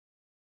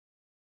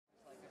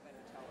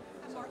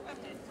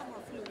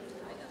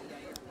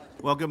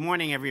Well, good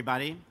morning,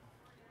 everybody.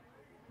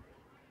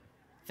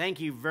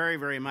 Thank you very,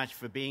 very much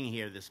for being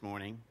here this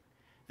morning.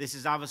 This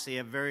is obviously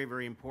a very,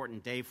 very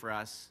important day for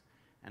us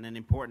and an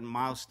important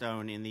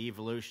milestone in the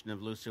evolution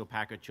of Lucile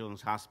Packard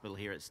Children's Hospital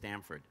here at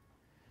Stanford.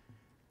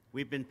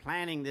 We've been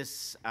planning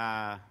this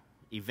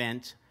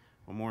event,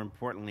 or more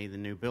importantly, the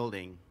new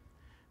building,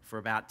 for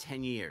about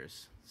 10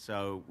 years.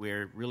 So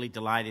we're really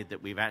delighted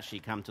that we've actually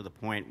come to the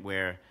point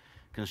where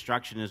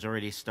construction has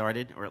already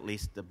started, or at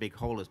least the big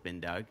hole has been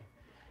dug.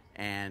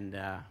 And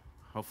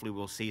hopefully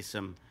we'll see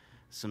some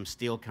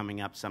steel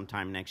coming up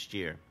sometime next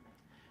year.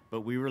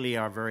 But we really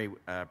are very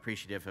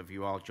appreciative of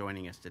you all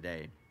joining us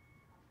today.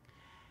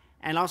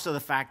 And also the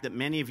fact that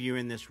many of you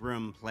in this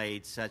room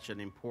played such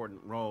an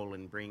important role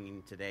in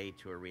bringing today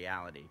to a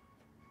reality.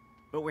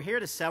 But we're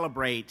here to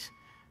celebrate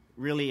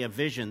really a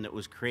vision that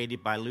was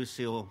created by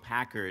Lucile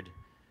Packard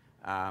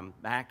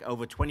back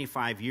over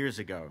 25 years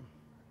ago.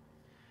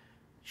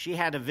 She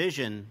had a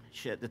vision.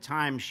 At the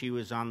time, she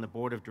was on the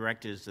board of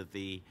directors of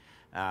the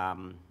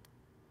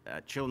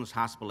Children's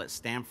Hospital at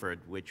Stanford,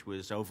 which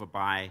was over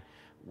by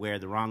where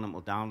the Ronald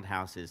McDonald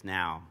House is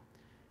now.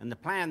 And the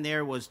plan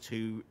there was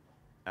to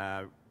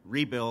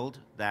rebuild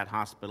that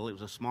hospital. It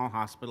was a small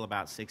hospital,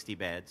 about 60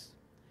 beds.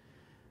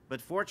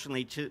 But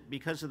fortunately,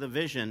 because of the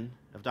vision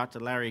of Dr.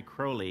 Larry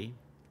Crowley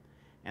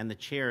and the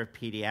chair of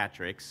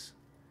pediatrics,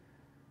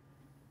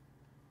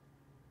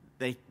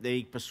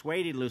 they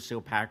persuaded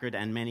Lucile Packard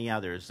and many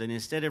others that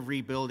instead of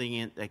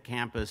rebuilding the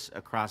campus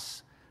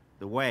across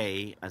the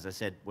way, as I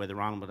said, where the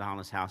Ronald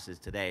McDonald House is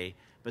today,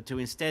 but to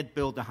instead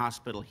build the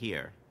hospital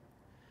here.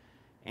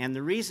 And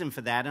the reason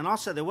for that, and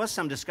also there was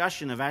some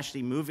discussion of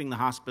actually moving the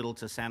hospital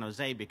to San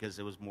Jose because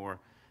there was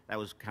that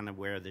was kind of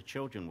where the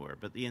children were.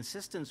 But the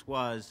insistence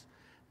was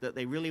that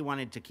they really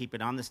wanted to keep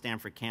it on the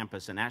Stanford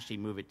campus and actually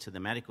move it to the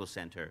medical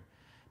center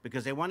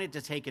because they wanted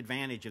to take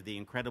advantage of the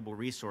incredible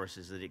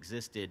resources that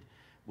existed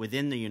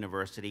within the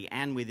university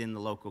and within the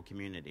local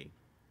community.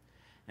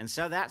 And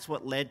so that's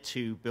what led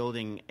to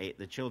building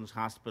the Children's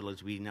Hospital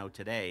as we know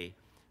today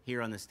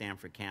here on the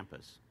Stanford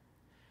campus.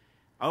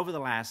 Over the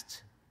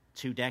last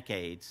 2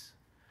 decades,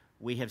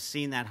 we have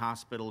seen that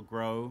hospital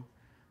grow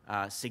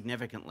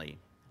significantly,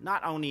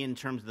 not only in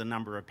terms of the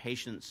number of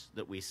patients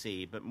that we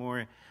see, but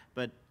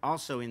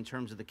also in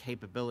terms of the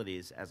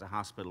capabilities as a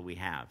hospital we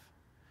have.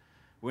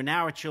 We're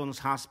now a children's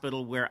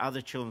hospital where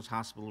other children's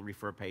hospitals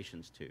refer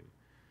patients to.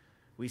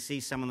 We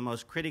see some of the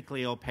most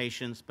critically ill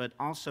patients, but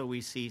also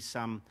we see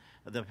some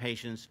of the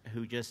patients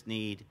who just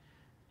need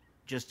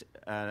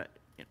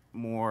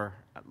more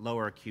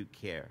lower acute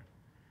care.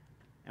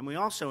 And we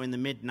also, in the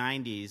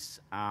mid-90s,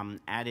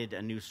 added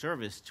a new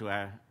service to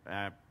our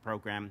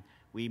program.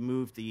 We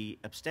moved the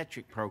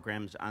obstetric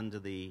programs under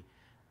the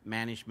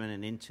management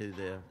and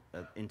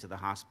into the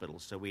hospital.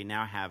 So we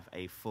now have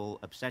a full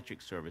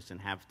obstetric service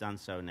and have done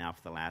so now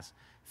for the last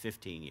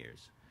 15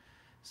 years.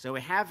 So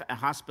we have a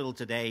hospital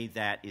today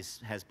that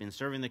has been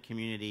serving the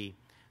community,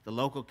 the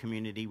local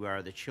community. We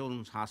are the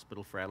children's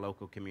hospital for our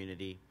local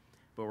community,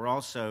 but we're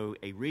also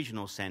a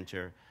regional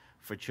center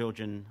for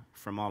children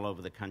from all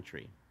over the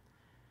country.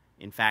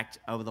 In fact,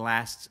 over the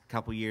last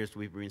couple years,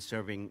 we've been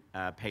serving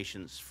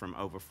patients from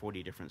over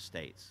 40 different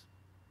states.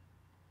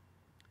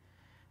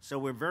 So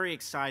we're very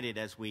excited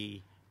as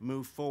we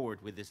move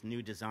forward with this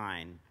new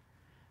design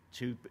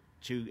to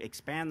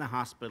expand the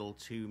hospital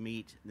to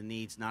meet the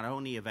needs not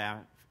only of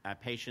our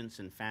patients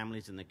and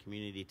families in the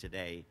community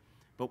today,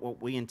 but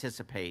what we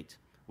anticipate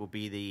will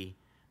be the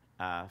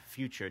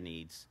future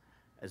needs,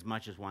 as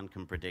much as one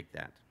can predict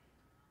that.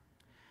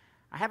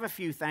 I have a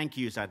few thank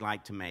yous I'd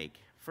like to make.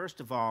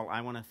 First of all,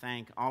 I want to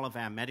thank all of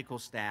our medical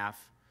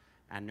staff,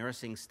 our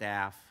nursing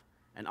staff,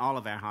 and all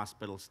of our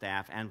hospital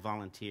staff and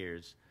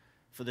volunteers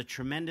for the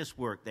tremendous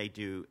work they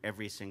do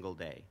every single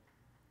day.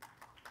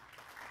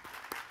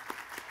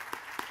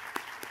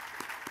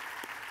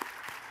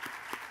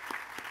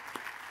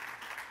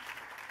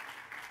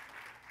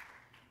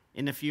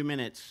 In a few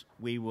minutes,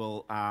 we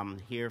will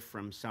hear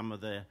from some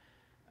of the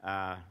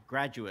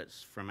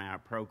graduates from our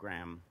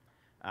program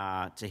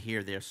to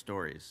hear their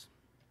stories.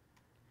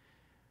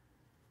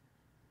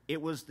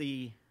 It was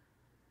the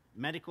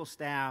medical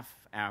staff,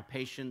 our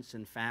patients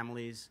and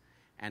families,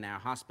 and our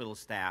hospital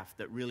staff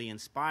that really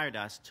inspired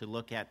us to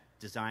look at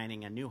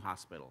designing a new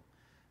hospital,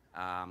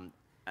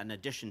 an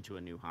addition to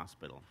a new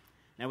hospital.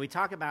 Now, we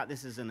talk about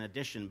this as an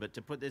addition, but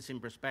to put this in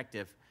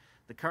perspective,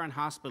 the current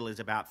hospital is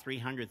about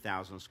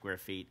 300,000 square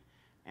feet,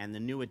 and the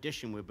new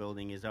addition we're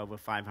building is over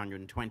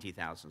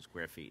 520,000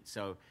 square feet.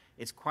 So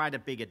it's quite a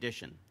big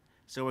addition.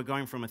 So we're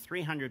going from a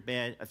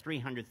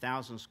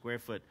 300,000 square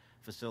foot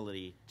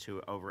facility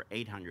to over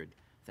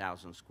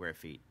 800,000 square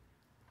feet.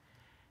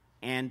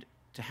 And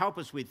to help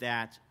us with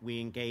that, we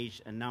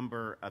engaged a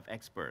number of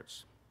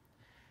experts.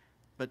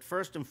 But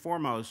first and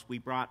foremost, we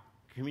brought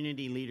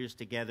community leaders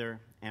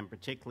together, and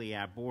particularly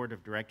our board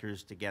of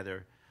directors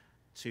together,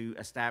 to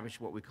establish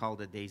what we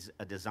called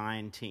a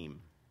design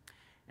team.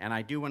 And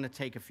I do want to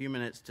take a few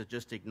minutes to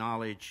just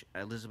acknowledge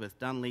Elizabeth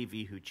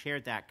Dunleavy, who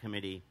chaired that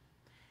committee,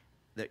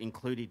 that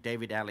included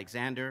David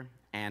Alexander,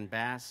 Ann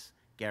Bass,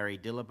 Gary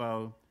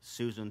Dillabo,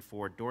 Susan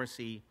Ford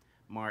Dorsey,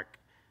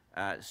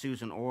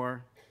 Susan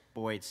Orr,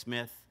 Boyd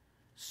Smith,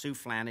 Sue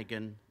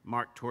Flanagan,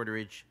 Mark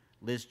Torteridge,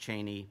 Liz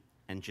Cheney,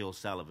 and Jill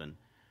Sullivan.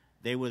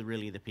 They were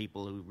really the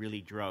people who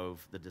really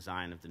drove the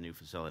design of the new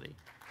facility.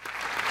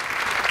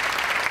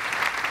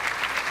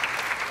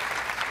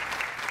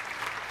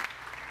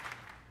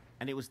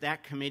 And it was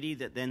that committee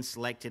that then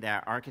selected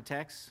our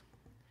architects.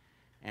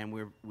 And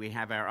we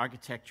have our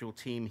architectural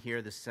team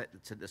here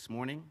this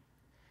morning.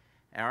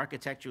 Our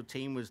architectural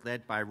team was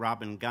led by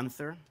Robin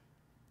Gunther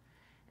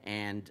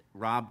and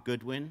Rob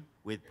Goodwin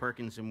with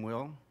Perkins and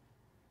Will,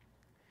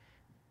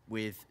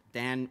 with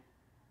Dan,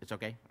 it's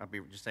okay, I'll be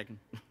just a second.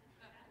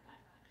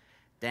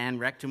 Dan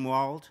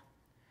Rechtenwald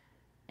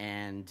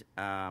and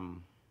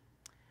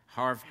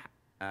Harv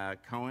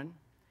Cohen,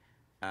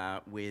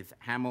 with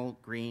Hamill,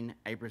 Green,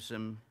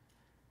 Abraham,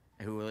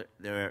 who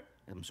they're,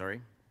 I'm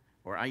sorry,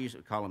 or I used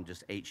to call them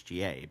just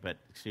HGA, but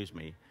excuse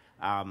me,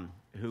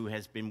 who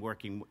has been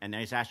working, and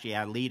is actually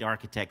our lead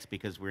architects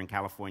because we're in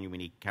California, we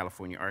need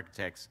California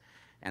architects,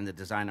 and the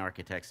design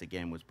architects,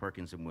 again, was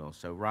Perkins and Will.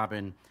 So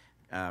Robin,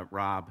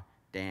 Rob,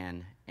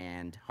 Dan,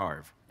 and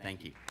Harv.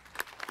 Thank you.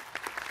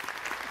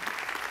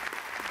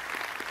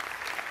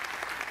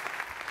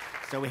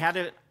 So we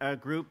had a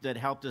group that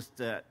helped us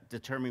to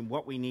determine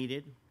what we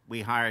needed.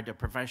 We hired a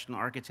professional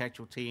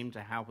architectural team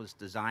to help us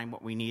design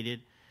what we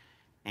needed.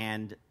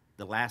 And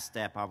the last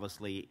step,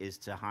 obviously, is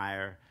to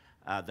hire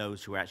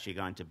those who are actually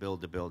going to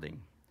build the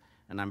building.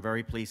 And I'm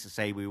very pleased to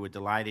say we were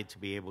delighted to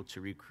be able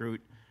to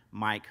recruit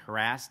Mike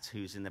Hrast,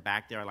 who's in the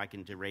back there. I'd like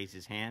him to raise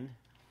his hand.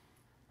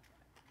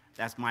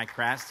 That's Mike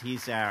Hrast.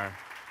 He's our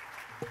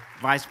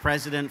vice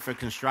president for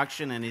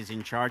construction and is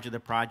in charge of the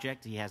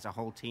project. He has a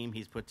whole team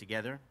he's put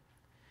together.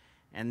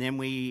 And then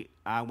we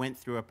went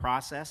through a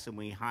process, and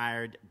we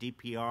hired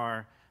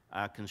DPR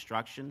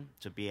Construction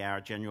to be our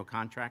general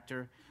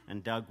contractor.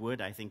 And Doug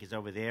Wood, I think, is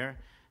over there.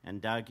 And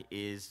Doug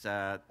is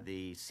the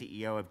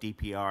CEO of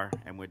DPR,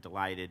 and we're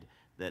delighted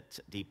that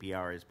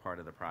DPR is part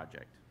of the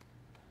project.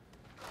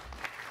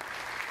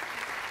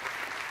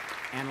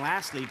 And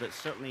lastly, but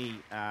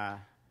certainly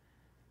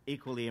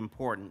equally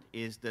important,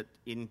 is that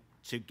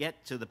to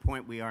get to the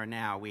point we are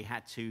now, we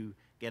had to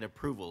get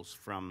approvals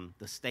from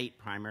the state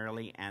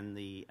primarily and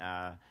the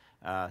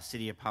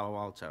city of Palo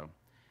Alto.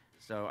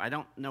 So I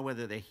don't know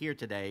whether they're here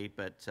today,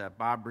 but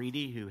Bob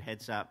Reedy, who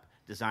heads up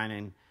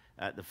designing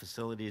the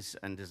facilities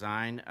and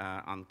design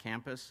on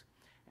campus,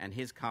 and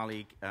his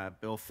colleague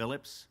Bill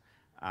Phillips,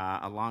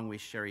 along with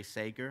Sherry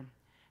Sager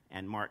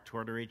and Mark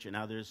Torteridge and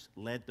others,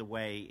 led the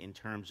way in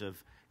terms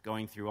of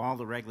going through all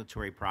the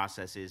regulatory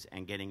processes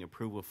and getting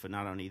approval for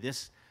not only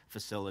this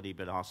facility,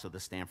 but also the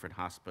Stanford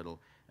Hospital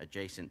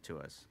adjacent to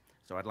us.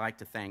 So I'd like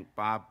to thank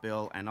Bob,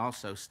 Bill, and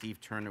also Steve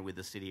Turner with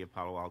the City of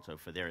Palo Alto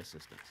for their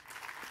assistance.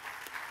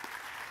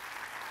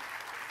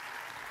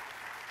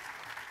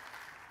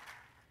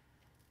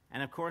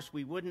 And of course,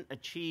 we wouldn't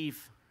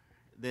achieve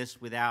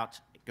this without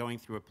going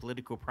through a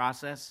political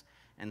process,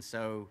 and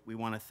so we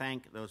want to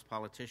thank those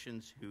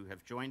politicians who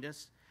have joined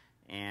us,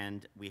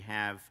 and we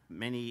have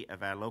many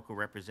of our local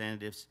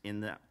representatives in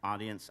the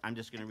audience. I'm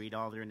just going to read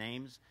all their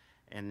names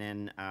and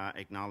then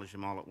acknowledge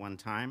them all at one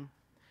time.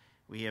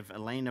 We have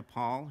Elena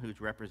Paul,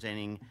 who's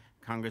representing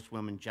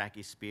Congresswoman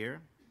Jackie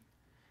Spear.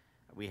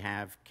 We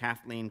have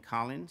Kathleen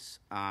Collins,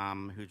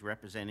 who's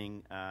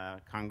representing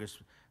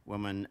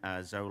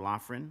Congresswoman Zoe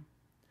Loughran.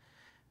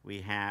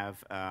 We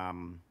have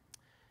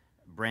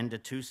Brenda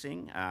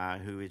Tusing,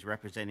 who is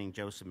representing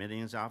Joe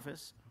Simitian's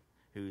office,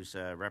 who's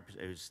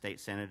State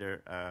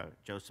Senator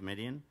Joe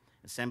Simitian.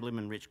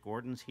 Assemblyman Rich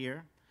Gordon's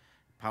here.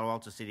 Palo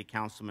Alto City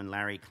Councilman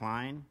Larry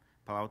Klein.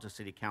 Palo Alto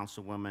City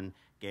Councilwoman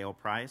Gail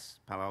Price.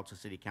 Palo Alto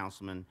City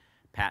Councilman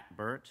Pat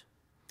Burt.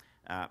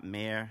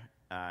 Mayor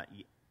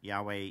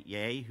Yahweh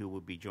Ye, who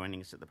will be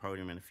joining us at the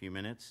podium in a few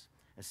minutes.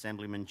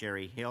 Assemblyman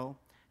Jerry Hill.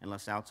 And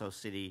Los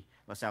Altos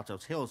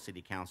Hills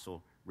City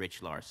Council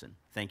Rich Larson.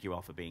 Thank you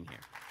all for being here.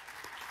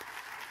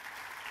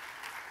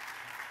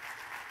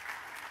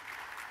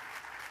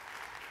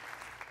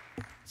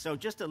 So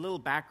just a little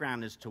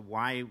background as to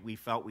why we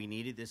felt we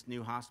needed this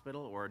new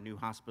hospital or a new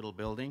hospital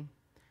building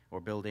or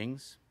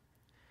buildings.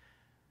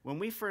 When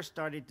we first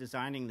started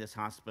designing this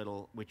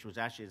hospital, which was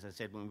actually, as I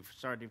said, when we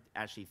started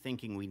actually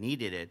thinking we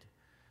needed it,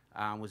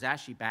 was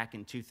actually back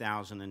in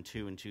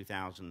 2002 and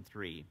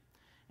 2003.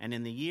 And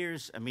in the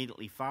years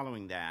immediately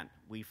following that,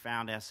 we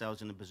found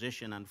ourselves in a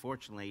position,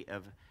 unfortunately,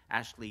 of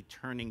actually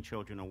turning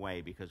children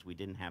away because we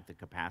didn't have the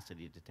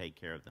capacity to take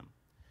care of them.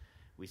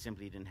 We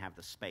simply didn't have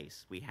the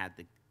space. We had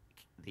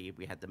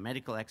the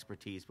medical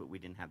expertise, but we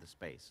didn't have the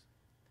space.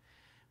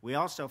 We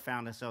also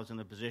found ourselves in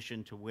a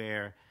position to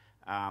where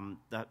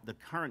the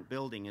current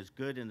building, as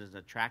good and as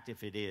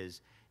attractive it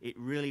is, it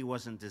really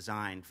wasn't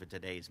designed for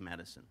today's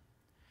medicine.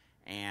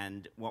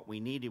 And what we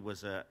needed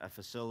was a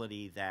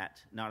facility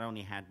that not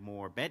only had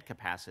more bed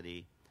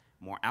capacity,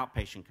 more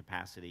outpatient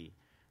capacity,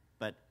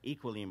 but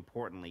equally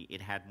importantly, it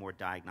had more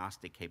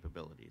diagnostic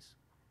capabilities.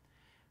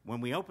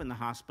 When we opened the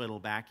hospital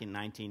back in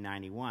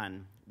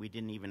 1991, we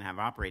didn't even have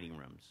operating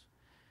rooms.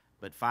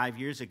 But 5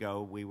 years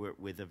ago, we were,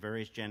 with the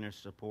very generous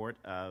support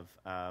of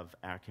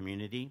our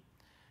community,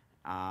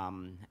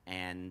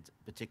 and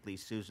particularly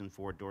Susan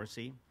Ford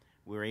Dorsey,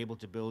 we were able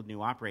to build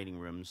new operating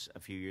rooms a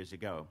few years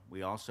ago.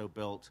 We also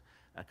built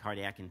a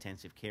cardiac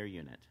intensive care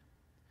unit.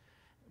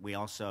 We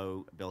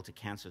also built a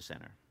cancer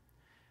center.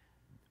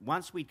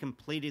 Once we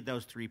completed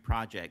those 3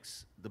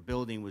 projects, the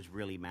building was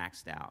really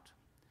maxed out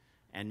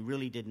and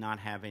really did not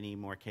have any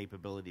more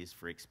capabilities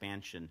for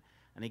expansion.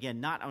 And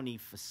again, not only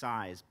for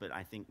size, but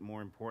I think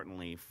more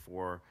importantly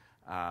for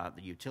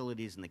the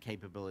utilities and the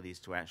capabilities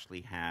to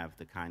actually have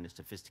the kind of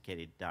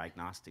sophisticated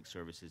diagnostic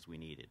services we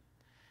needed.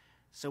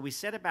 So we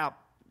set about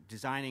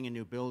designing a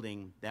new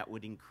building that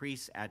would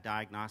increase our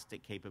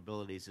diagnostic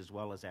capabilities as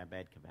well as our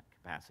bed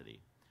capacity.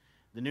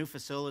 The new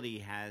facility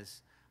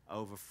has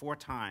over 4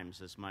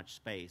 times as much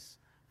space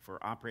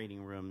for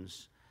operating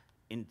rooms,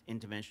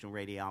 interventional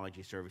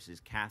radiology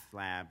services, cath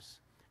labs,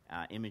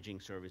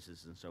 imaging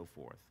services, and so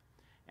forth.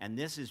 And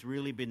this has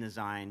really been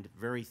designed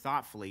very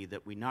thoughtfully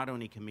that we not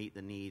only can meet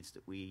the needs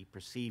that we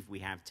perceive we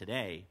have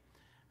today,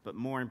 but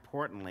more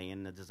importantly,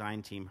 and the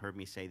design team heard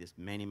me say this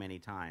many, many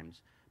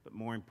times, but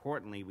more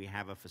importantly, we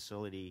have a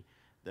facility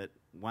that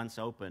once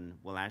open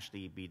will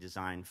actually be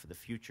designed for the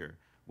future,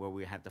 where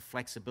we have the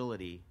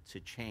flexibility to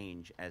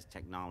change as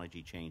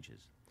technology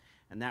changes.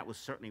 And that was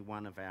certainly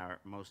one of our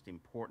most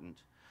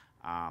important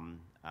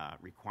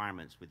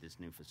requirements with this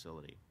new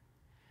facility.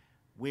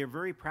 We are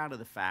very proud of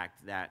the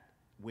fact that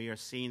we are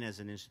seen as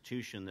an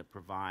institution that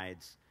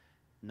provides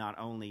not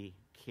only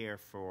care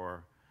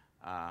for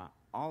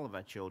all of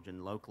our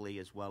children locally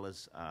as well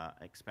as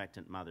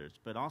expectant mothers,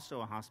 but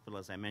also a hospital,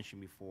 as I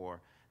mentioned before,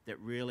 that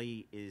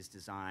really is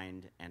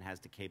designed and has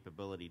the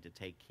capability to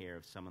take care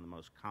of some of the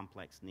most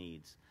complex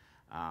needs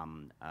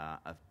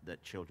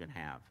that children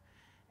have.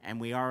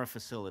 And we are a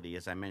facility,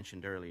 as I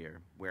mentioned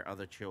earlier, where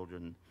other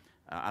children's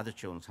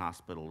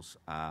hospitals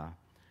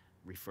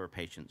refer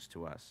patients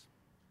to us.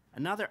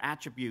 Another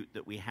attribute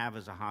that we have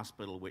as a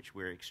hospital, which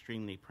we're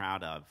extremely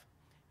proud of,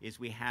 is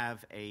we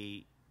have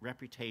a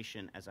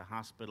reputation as a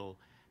hospital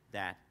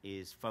that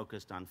is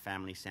focused on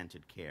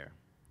family-centered care.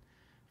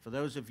 For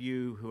those of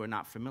you who are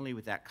not familiar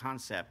with that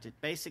concept,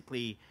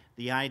 basically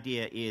the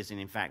idea is, and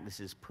in fact this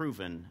is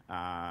proven,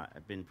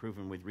 been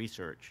proven with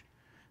research,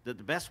 that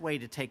the best way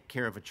to take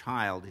care of a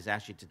child is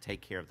actually to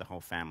take care of the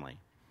whole family.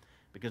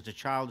 Because the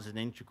child is an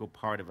integral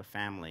part of a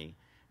family,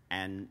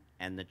 and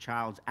the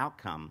child's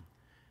outcome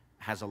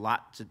has a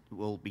lot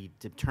will be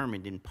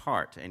determined in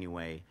part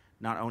anyway,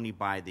 not only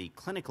by the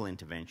clinical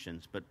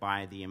interventions, but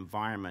by the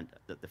environment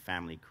that the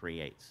family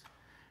creates.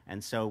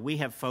 And so we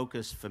have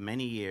focused for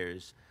many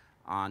years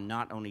on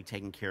not only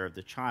taking care of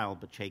the child,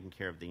 but taking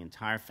care of the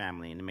entire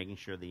family and making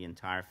sure the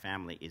entire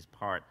family is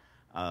part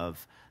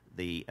of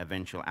the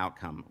eventual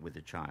outcome with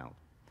the child.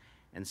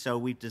 And so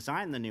we've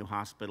designed the new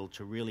hospital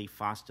to really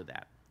foster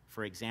that.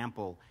 For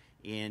example,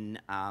 in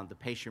the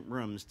patient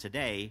rooms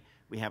today,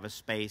 we have a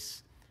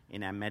space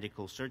in our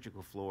medical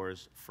surgical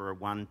floors for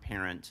 1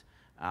 parent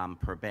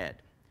per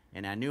bed.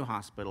 In our new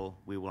hospital,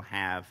 we will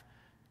have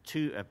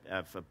 2,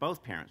 for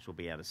both parents will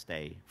be able to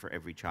stay for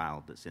every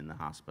child that's in the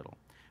hospital.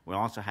 We'll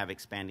also have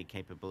expanded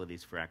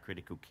capabilities for our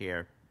critical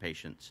care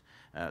patients,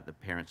 the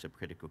parents of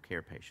critical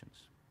care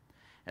patients.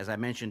 As I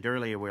mentioned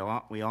earlier,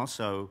 we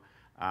also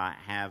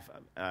have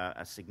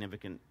a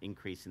significant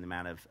increase in the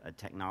amount of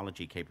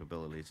technology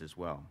capabilities as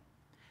well.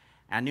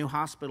 Our new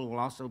hospital will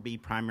also be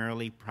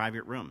primarily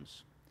private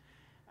rooms.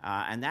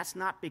 And that's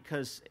not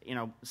because,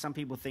 some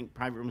people think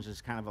private rooms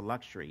is kind of a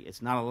luxury.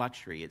 It's not a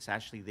luxury. It's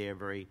actually there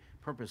very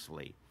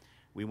purposefully.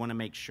 We want to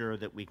make sure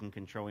that we can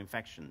control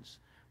infections.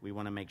 We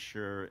want to make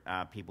sure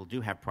people do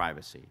have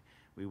privacy.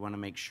 We want to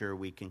make sure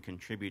we can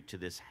contribute to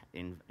this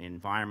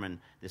environment,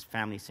 this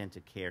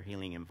family-centered care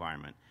healing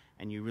environment.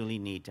 And you really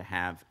need to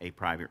have a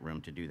private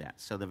room to do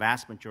that. So the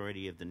vast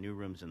majority of the new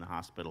rooms in the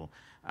hospital,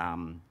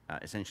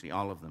 essentially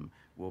all of them,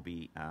 will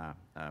be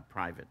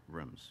private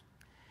rooms.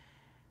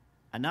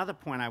 Another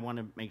point I want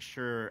to make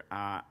sure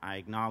I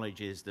acknowledge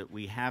is that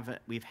we've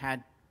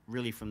had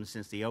really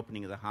since the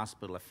opening of the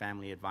hospital a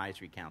family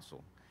advisory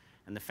council.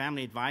 And the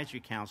family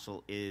advisory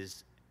council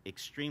is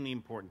extremely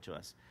important to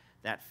us.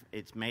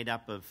 It's made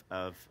up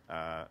of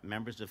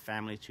members of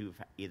families who've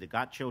either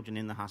got children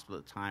in the hospital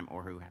at the time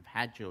or who have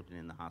had children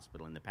in the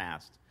hospital in the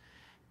past.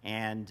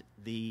 And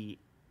the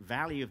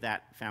value of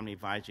that family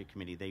advisory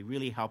committee, they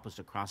really help us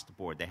across the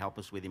board. They help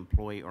us with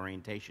employee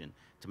orientation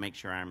to make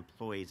sure our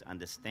employees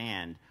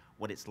understand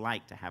what it's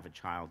like to have a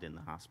child in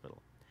the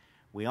hospital.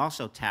 We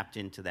also tapped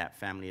into that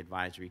family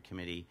advisory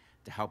committee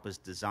to help us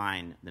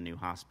design the new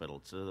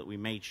hospital so that we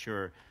made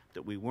sure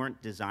that we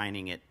weren't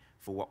designing it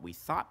for what we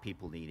thought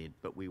people needed,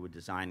 but we were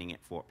designing it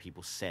for what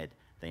people said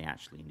they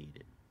actually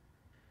needed.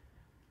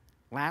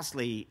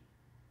 Lastly,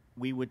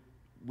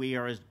 we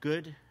are as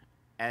good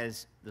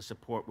as the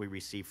support we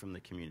receive from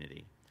the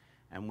community,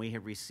 and we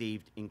have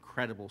received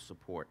incredible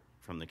support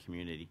from the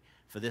community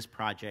for this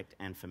project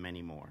and for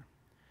many more.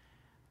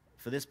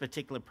 For this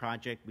particular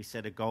project, we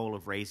set a goal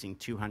of raising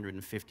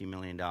 $250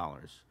 million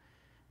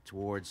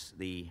towards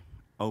the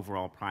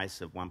overall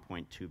price of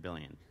 $1.2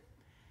 billion.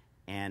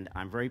 And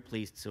I'm very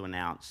pleased to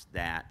announce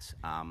that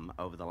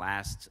over the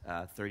last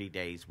 30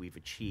 days, we've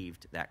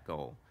achieved that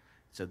goal.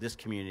 So this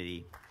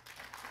community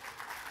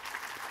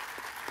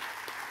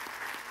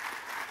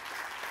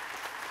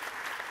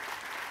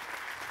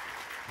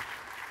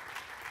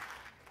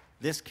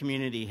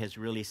has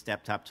really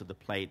stepped up to the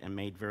plate and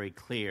made very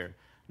clear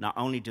not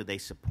only do they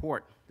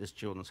support this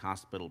children's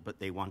hospital, but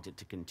they want it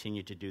to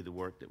continue to do the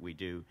work that we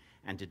do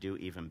and to do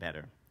even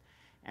better.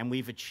 And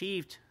we've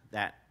achieved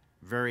that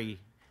very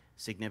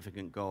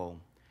significant goal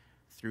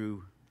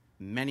through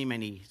many,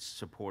 many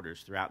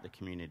supporters throughout the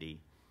community.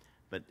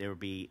 But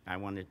I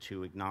wanted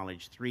to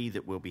acknowledge three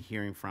that we'll be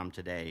hearing from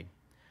today.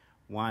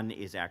 One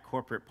is our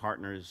corporate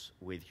partners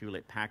with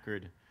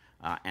Hewlett-Packard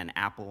and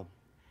Apple,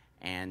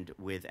 and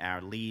with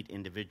our lead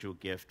individual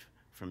gift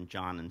from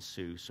John and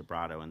Sue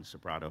Sobrato and the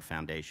Sobrato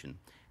Foundation.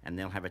 And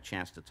they'll have a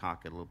chance to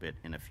talk a little bit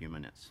in a few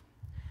minutes.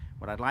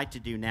 What I'd like to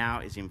do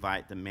now is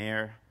invite the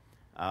mayor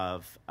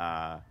of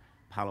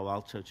Palo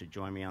Alto to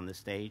join me on the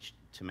stage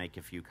to make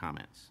a few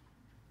comments.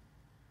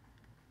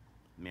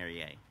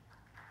 Mary A.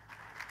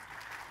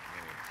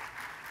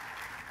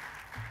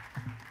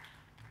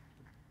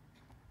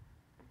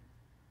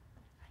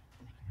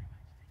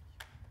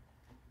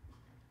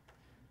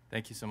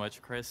 Thank you so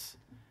much, Chris.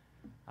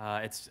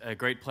 It's a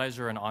great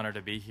pleasure and honor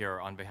to be here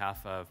on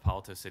behalf of Palo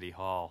Alto City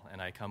Hall,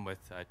 and I come with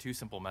two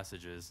simple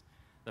messages.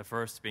 The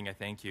first being a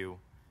thank you,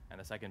 and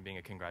the second being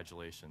a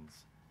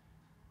congratulations.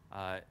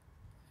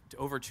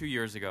 Over 2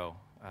 years ago,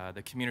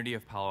 the community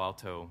of Palo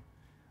Alto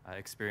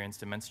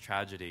experienced immense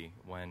tragedy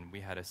when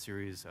we had a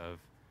series of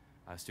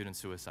student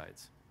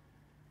suicides.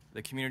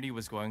 The community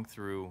was going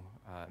through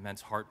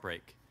immense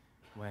heartbreak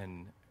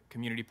when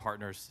community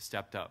partners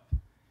stepped up,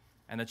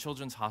 and the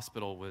Children's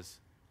Hospital was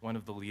one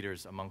of the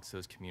leaders amongst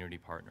those community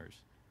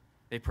partners.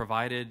 They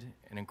provided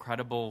an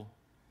incredible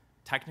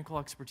technical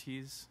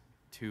expertise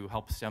to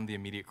help stem the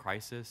immediate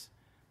crisis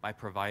by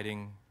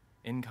providing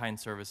in-kind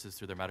services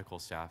through their medical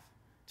staff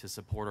to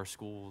support our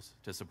schools,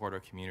 to support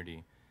our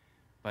community.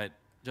 But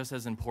just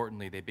as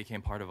importantly, they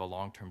became part of a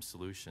long-term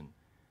solution.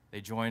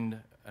 They joined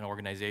an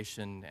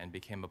organization and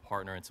became a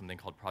partner in something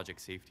called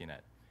Project Safety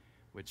Net,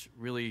 which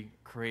really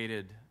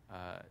created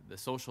the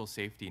social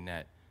safety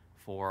net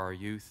for our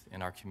youth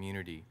in our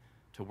community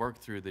to work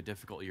through the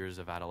difficult years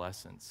of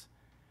adolescence.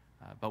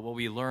 But what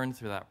we learned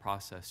through that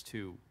process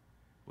too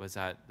was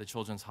that the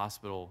Children's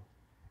Hospital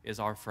is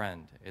our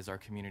friend, is our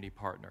community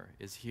partner,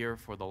 is here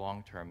for the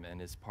long term,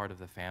 and is part of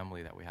the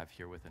family that we have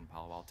here within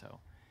Palo Alto.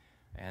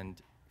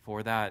 And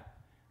for that,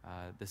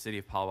 the City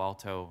of Palo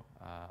Alto,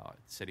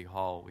 City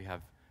Hall, we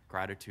have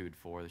gratitude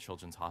for the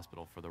Children's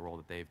Hospital for the role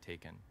that they've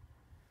taken.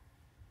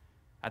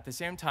 At the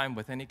same time,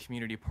 with any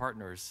community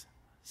partners,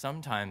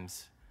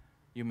 sometimes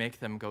you make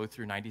them go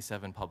through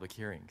 97 public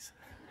hearings.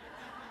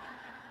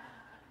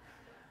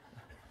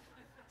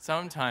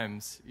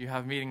 Sometimes you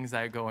have meetings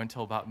that go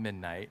until about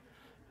midnight.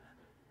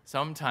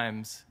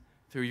 Sometimes,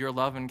 through your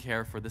love and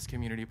care for this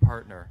community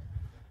partner,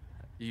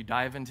 you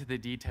dive into the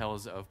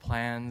details of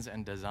plans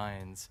and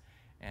designs,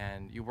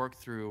 and you work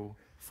through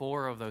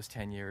 4 of those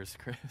 10 years,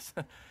 Chris,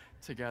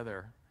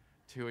 together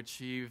to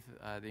achieve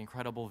the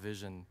incredible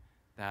vision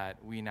that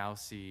we now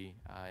see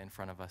in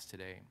front of us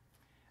today.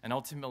 And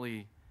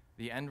ultimately,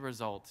 the end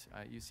result,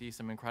 you see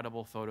some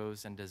incredible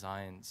photos and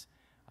designs.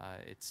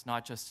 It's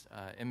not just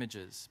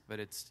images, but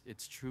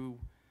it's true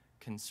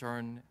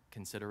concern,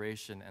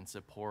 consideration, and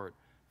support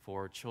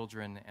for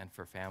children and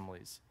for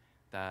families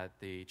that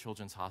the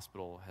Children's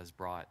Hospital has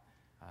brought.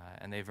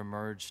 And they've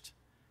emerged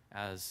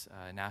as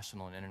a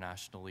national and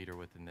international leader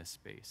within this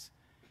space.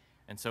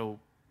 And so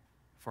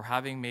for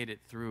having made it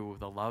through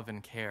the love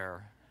and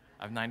care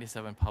of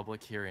 97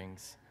 public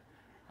hearings,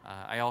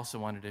 I also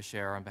wanted to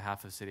share on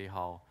behalf of City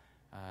Hall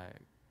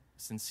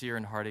sincere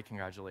and hearty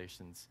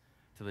congratulations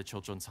to the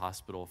Children's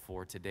Hospital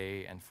for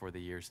today and for the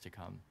years to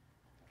come.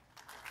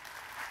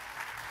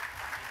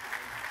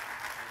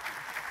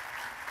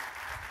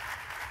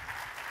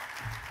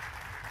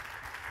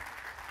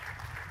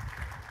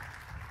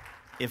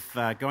 If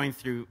going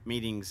through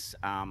meetings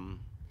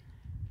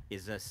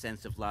is a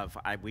sense of love,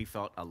 we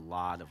felt a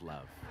lot of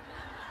love.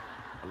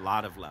 A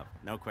lot of love,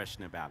 no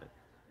question about it.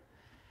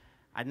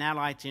 I'd now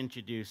like to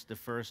introduce the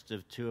first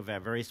of 2 of our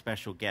very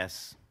special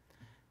guests.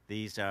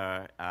 These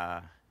are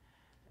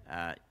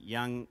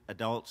young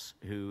adults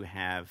who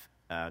have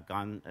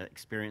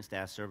experienced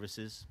our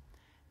services,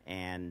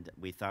 and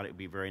we thought it would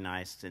be very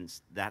nice,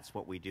 since that's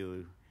what we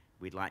do.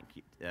 We thought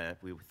it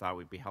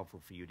would be helpful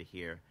for you to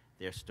hear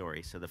their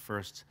story. So the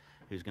first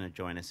who's going to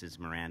join us is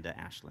Miranda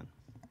Ashland.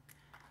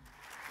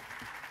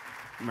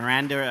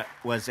 Miranda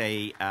was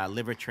a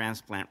liver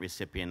transplant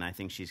recipient. I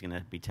think she's going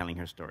to be telling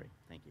her story.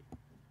 Thank you.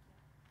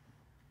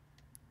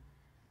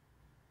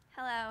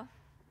 Hello.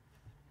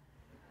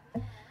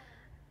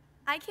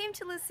 I came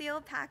to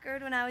Lucile,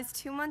 Packard when I was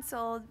 2 months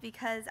old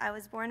because I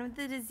was born with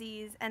the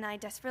disease and I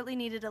desperately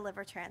needed a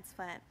liver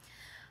transplant.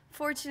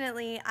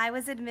 Fortunately, I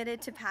was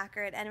admitted to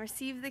Packard and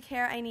received the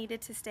care I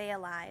needed to stay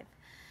alive.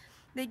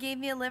 They gave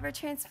me a liver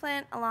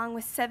transplant along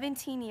with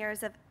 17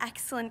 years of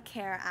excellent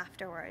care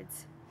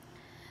afterwards.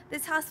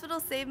 This hospital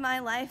saved my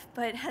life,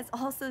 but has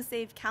also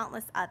saved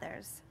countless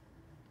others.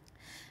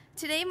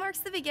 Today marks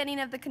the beginning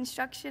of the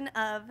construction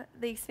of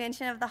the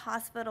expansion of the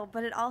hospital,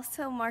 but it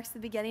also marks the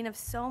beginning of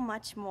so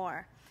much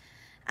more.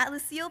 At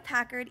Lucile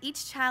Packard,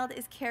 each child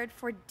is cared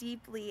for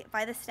deeply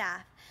by the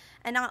staff,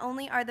 and not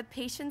only are the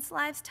patients'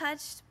 lives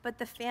touched, but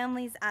the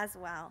families as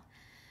well.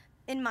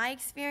 In my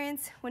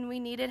experience, when we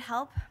needed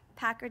help,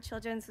 Packard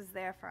Children's was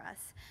there for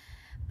us.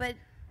 But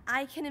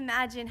I can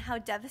imagine how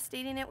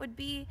devastating it would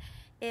be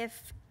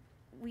if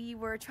we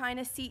were trying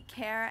to seek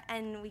care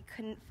and we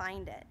couldn't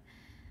find it.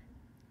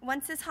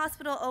 Once this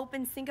hospital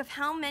opens, think of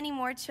how many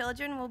more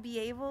children will be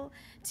able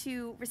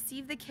to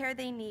receive the care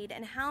they need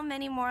and how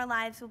many more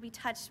lives will be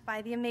touched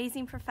by the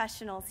amazing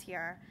professionals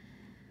here.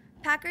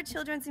 Packard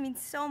Children's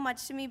means so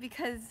much to me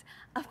because,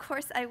 of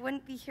course, I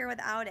wouldn't be here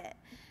without it.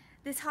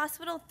 This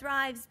hospital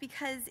thrives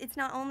because it's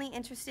not only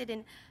interested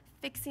in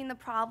fixing the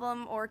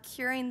problem or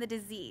curing the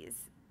disease.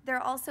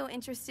 They're also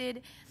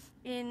interested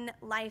in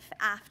life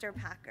after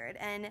Packard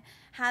and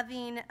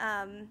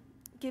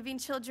giving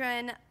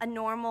children a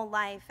normal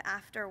life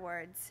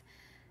afterwards.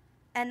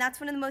 And that's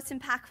one of the most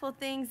impactful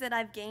things that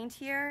I've gained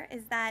here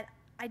is that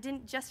I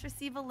didn't just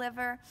receive a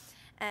liver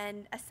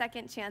and a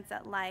second chance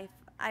at life.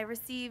 I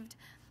received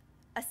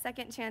a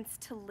second chance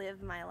to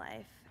live my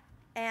life.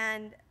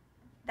 And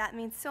that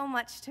means so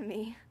much to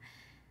me.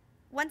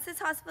 Once this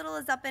hospital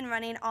is up and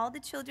running, all the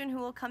children who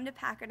will come to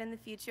Packard in the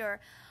future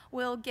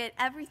will get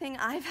everything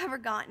I've ever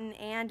gotten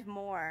and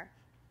more.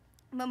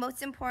 But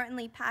most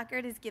importantly,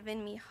 Packard has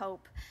given me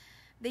hope.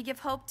 They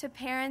give hope to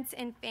parents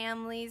and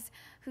families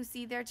who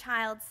see their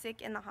child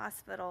sick in the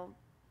hospital.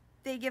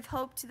 They give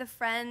hope to the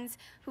friends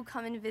who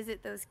come and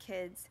visit those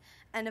kids.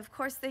 And of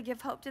course, they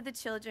give hope to the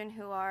children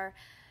who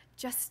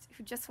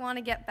just want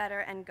to get better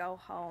and go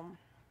home.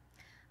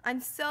 I'm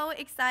so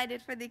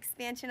excited for the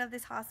expansion of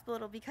this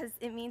hospital because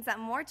it means that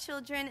more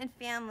children and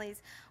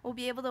families will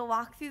be able to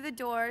walk through the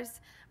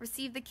doors,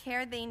 receive the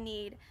care they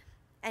need,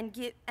 and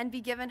be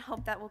given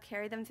hope that will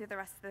carry them through the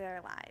rest of their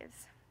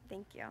lives.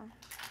 Thank you.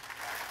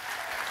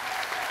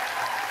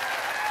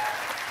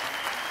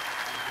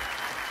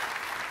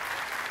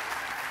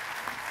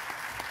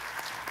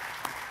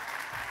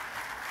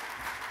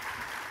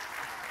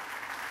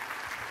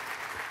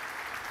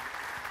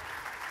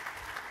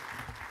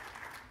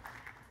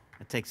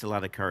 It takes a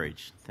lot of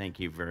courage. Thank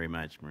you very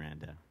much,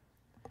 Miranda.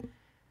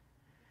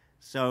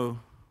 So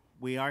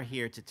we are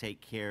here to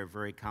take care of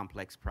very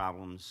complex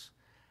problems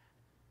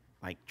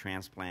like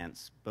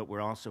transplants, but we're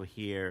also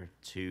here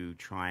to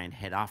try and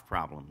head off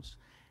problems.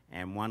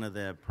 And one of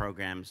the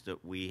programs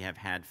that we have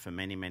had for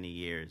many, many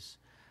years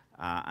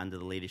under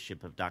the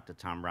leadership of Dr.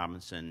 Tom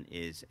Robinson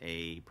is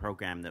a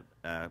program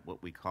that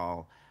what we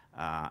call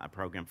a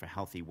program for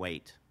healthy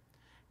weight.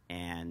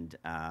 And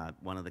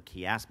one of the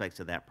key aspects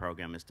of that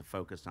program is to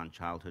focus on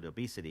childhood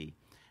obesity,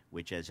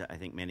 which, as I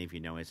think many of you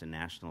know, is a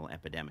national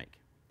epidemic.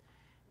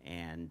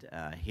 And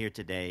here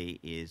today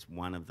is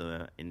one of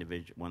the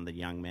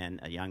young men,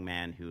 a young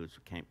man who's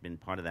been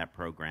part of that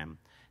program,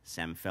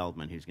 Sam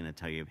Feldman, who's going to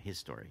tell you his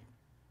story.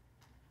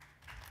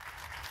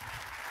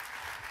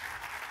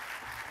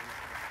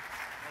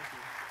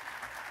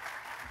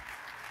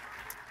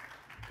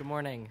 Good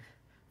morning.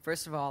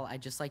 First of all,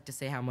 I'd just like to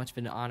say how much of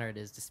an honor it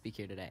is to speak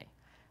here today.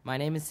 My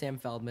name is Sam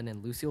Feldman,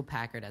 and Lucile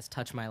Packard has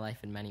touched my life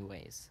in many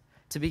ways.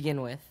 To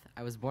begin with,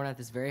 I was born at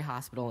this very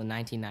hospital in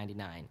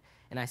 1999,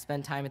 and I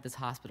spent time at this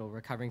hospital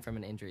recovering from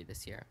an injury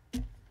this year.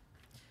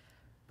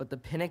 But the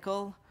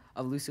pinnacle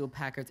of Lucile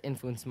Packard's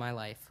influence in my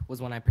life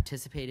was when I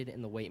participated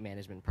in the weight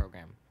management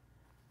program.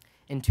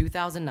 In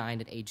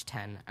 2009, at age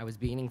 10, I was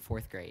beginning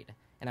 4th grade,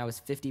 and I was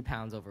 50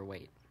 pounds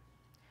overweight.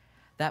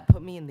 That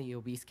put me in the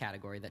obese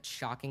category that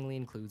shockingly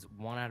includes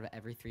 1 out of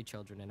every 3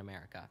 children in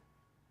America.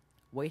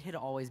 Weight had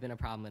always been a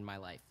problem in my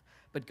life,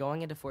 but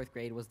going into 4th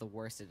grade was the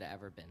worst it had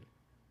ever been.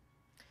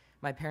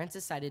 My parents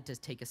decided to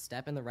take a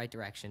step in the right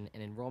direction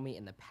and enroll me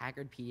in the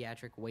Packard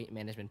Pediatric Weight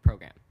Management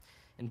Program.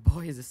 And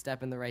boy, is a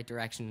step in the right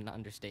direction an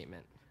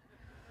understatement.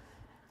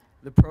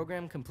 The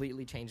program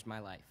completely changed my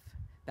life.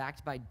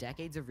 Backed by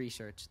decades of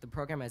research, the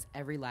program has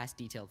every last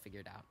detail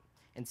figured out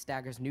and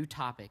staggers new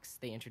topics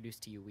they introduce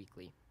to you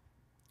weekly.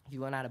 You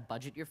learn how to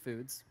budget your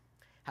foods,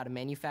 how to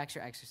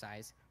manufacture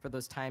exercise for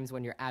those times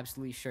when you're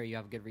absolutely sure you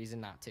have a good reason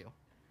not to.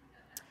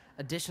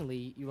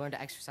 Additionally, you learn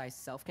to exercise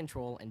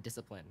self-control and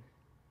discipline.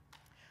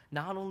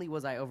 Not only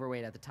was I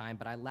overweight at the time,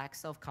 but I lacked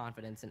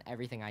self-confidence in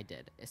everything I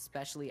did,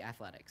 especially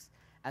athletics.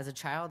 As a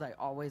child, I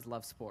always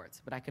loved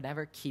sports, but I could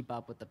never keep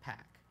up with the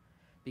pack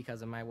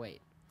because of my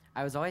weight.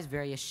 I was always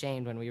very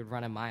ashamed when we would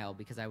run a mile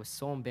because I was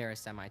so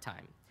embarrassed at my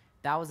time.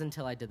 That was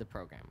until I did the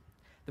program.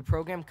 The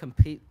program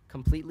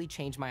completely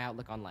changed my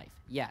outlook on life.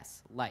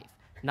 Yes, life.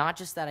 Not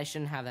just that I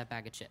shouldn't have that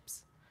bag of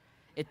chips.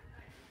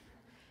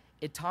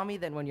 It taught me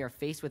that when you're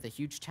faced with a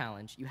huge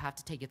challenge, you have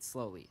to take it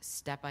slowly,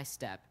 step by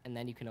step, and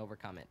then you can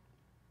overcome it.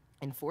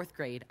 In 4th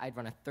grade, I'd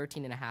run a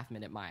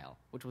 13.5-minute mile,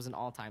 which was an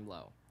all-time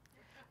low.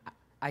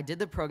 I did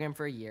the program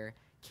for a year,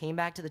 came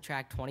back to the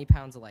track 20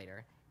 pounds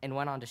lighter, and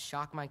went on to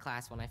shock my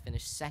class when I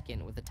finished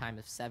second with a time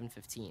of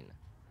 7:15.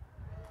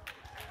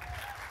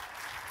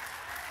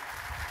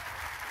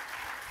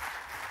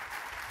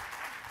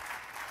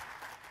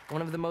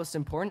 One of the most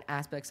important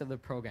aspects of the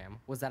program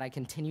was that I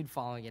continued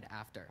following it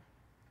after.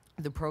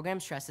 The program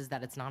stresses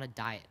that it's not a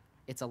diet,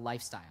 it's a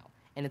lifestyle,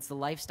 and it's the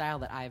lifestyle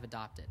that I have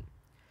adopted.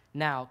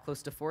 Now,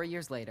 close to 4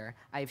 years later,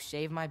 I have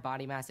shaved my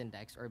body mass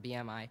index, or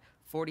BMI,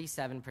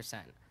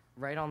 47%,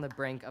 right on the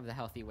brink of the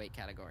healthy weight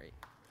category.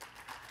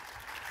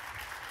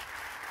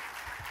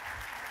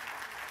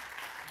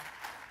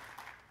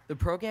 The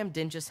program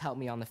didn't just help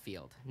me on the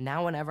field.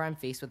 Now whenever I'm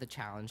faced with a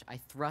challenge, I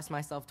thrust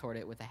myself toward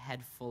it with a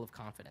head full of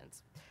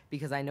confidence,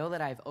 because I know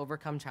that I've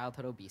overcome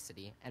childhood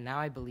obesity, and now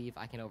I believe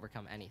I can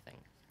overcome anything.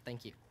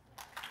 Thank you.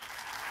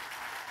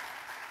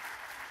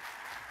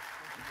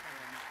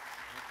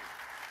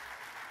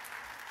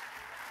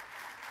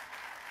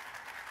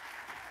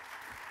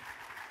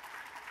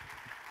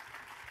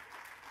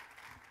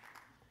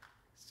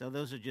 So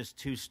those are just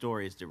two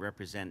stories that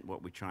represent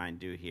what we try and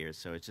do here.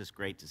 So it's just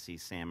great to see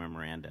Sam and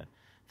Miranda.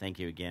 Thank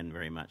you again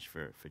very much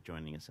for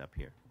joining us up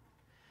here.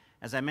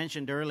 As I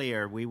mentioned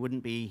earlier, we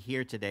wouldn't be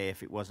here today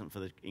if it wasn't for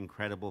the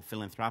incredible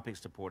philanthropic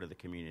support of the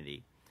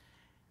community.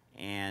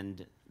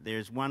 And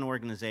there's one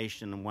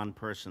organization and one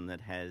person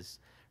that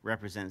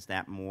represents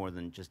that more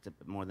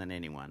than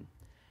anyone,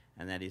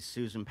 and that is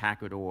Susan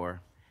Packard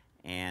Orr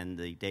and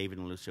the David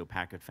and Lucile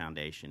Packard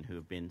Foundation, who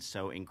have been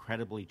so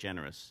incredibly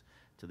generous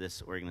to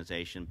this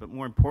organization, but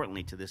more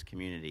importantly to this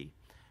community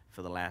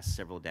for the last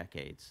several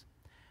decades.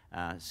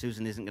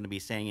 Susan isn't going to be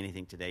saying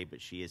anything today,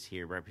 but she is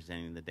here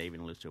representing the David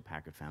and Lucile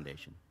Packard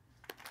Foundation.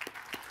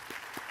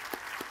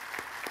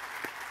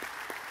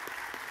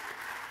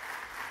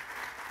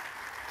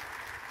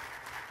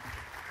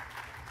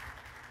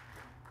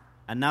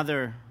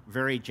 Another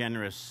very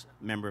generous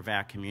member of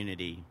our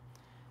community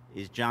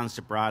is John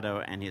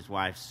Sobrato and his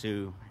wife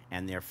Sue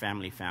and their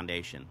family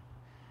foundation.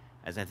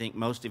 As I think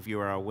most of you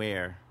are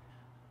aware,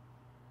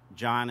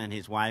 John and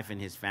his wife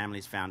and his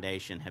family's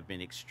foundation have been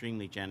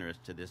extremely generous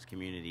to this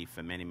community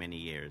for many, many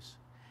years.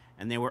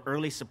 And they were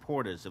early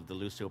supporters of the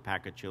Lucile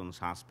Packard Children's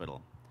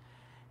Hospital.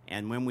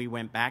 And when we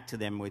went back to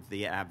them with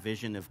the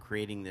vision of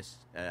creating this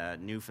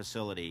new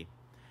facility,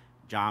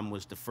 John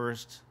was the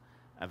first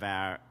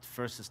to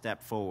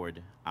step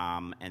forward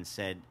and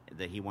said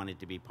that he wanted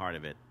to be part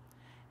of it.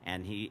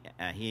 And he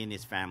and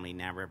his family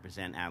now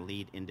represent our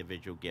lead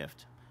individual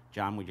gift.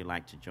 John, would you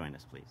like to join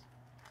us, please?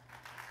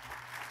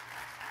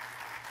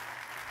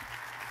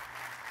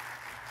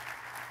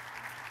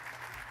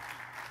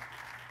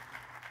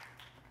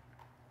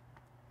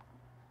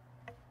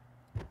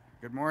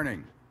 Good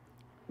morning.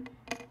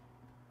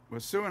 Well,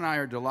 Sue and I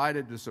are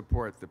delighted to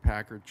support the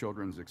Packard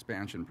Children's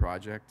Expansion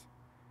Project,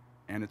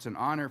 and it's an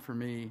honor for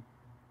me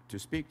to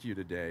speak to you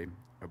today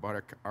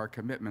about our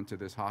commitment to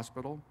this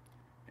hospital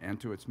and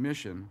to its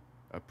mission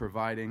of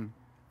providing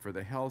for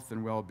the health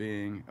and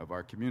well-being of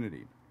our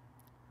community.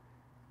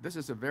 This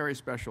is a very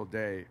special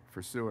day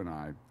for Sue and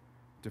I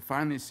to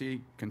finally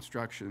see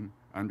construction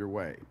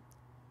underway.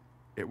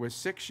 It was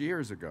 6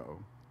 years ago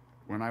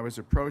when I was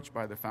approached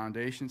by the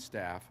foundation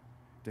staff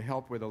to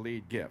help with a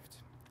lead gift.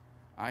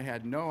 I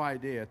had no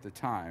idea at the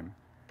time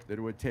that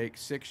it would take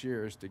 6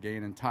 years to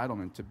gain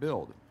entitlement to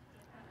build.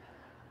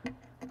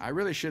 I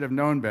really should have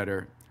known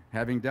better,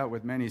 having dealt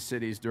with many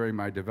cities during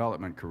my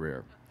development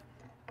career.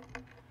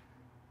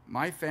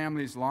 My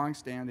family's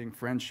long-standing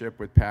friendship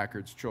with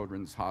Packard's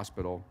Children's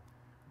Hospital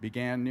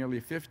began nearly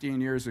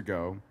 15 years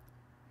ago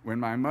when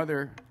my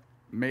mother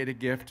made a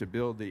gift to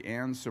build the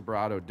John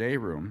Sobrato Day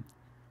Room,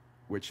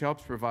 which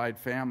helps provide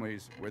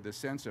families with a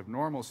sense of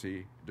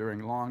normalcy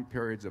during long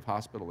periods of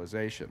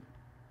hospitalization.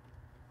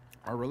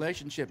 Our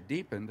relationship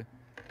deepened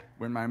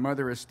when my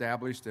mother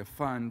established a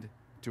fund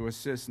to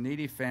assist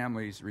needy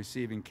families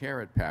receiving care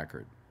at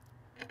Packard.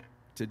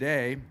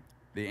 Today,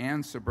 the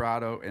John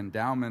Sobrato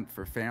Endowment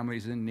for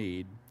Families in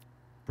Need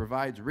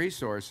provides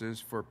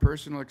resources for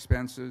personal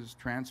expenses,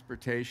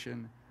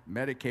 transportation,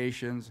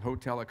 medications,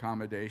 hotel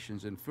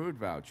accommodations, and food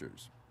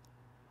vouchers.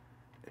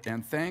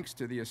 And thanks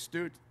to the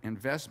astute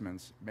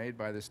investments made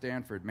by the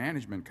Stanford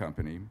Management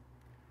Company,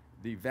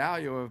 the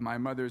value of my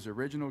mother's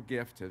original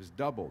gift has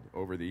doubled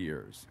over the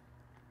years.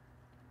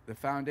 The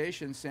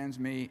foundation sends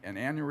me an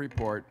annual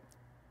report,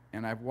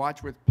 and I've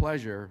watched with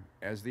pleasure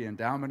as the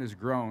endowment has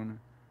grown,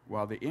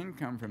 while the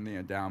income from the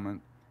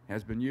endowment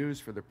has been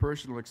used for the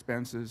personal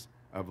expenses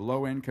of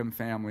low-income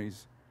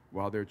families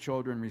while their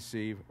children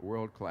receive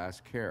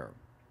world-class care.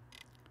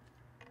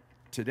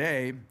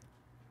 Today,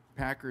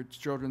 Packard's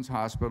Children's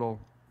Hospital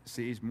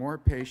sees more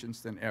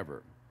patients than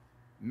ever,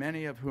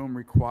 many of whom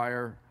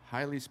require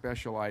highly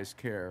specialized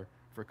care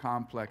for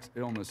complex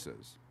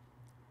illnesses.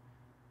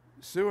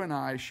 Sue and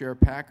I share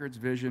Packard's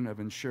vision of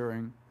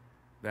ensuring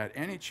that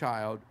any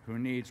child who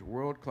needs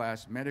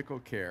world-class medical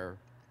care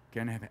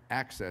can have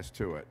access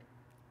to it.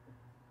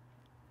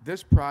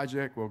 This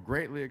project will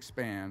greatly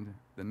expand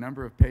the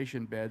number of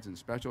patient beds in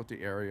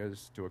specialty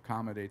areas to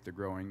accommodate the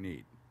growing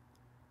need.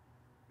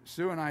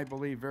 Sue and I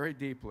believe very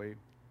deeply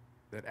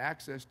that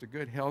access to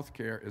good health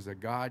care is a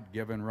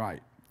God-given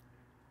right.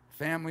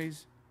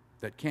 Families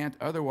that can't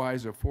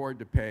otherwise afford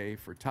to pay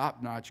for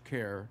top-notch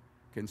care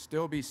can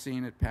still be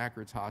seen at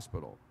Packard's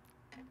hospital.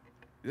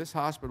 This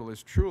hospital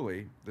is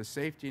truly the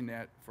safety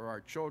net for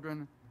our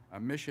children, a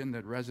mission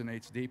that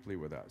resonates deeply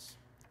with us.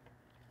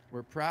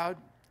 We're proud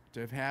to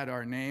have had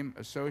our name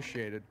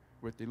associated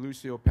with the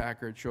Lucile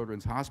Packard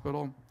Children's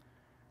Hospital.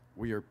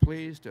 We are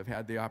pleased to have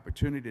had the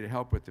opportunity to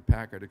help with the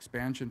Packard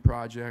expansion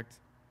project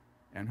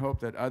and hope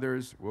that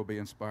others will be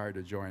inspired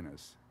to join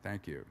us.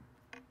 Thank you.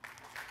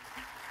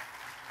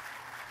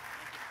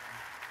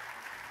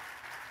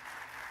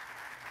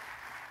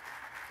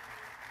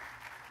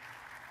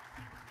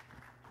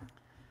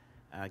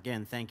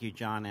 Again, thank you,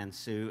 John and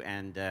Sue,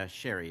 and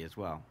Sherry as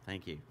well.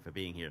 Thank you for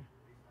being here.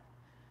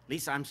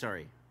 Lisa, I'm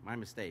sorry. My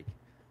mistake.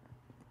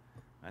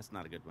 That's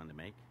not a good one to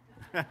make.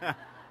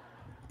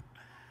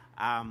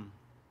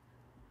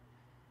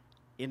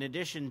 In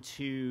addition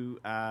to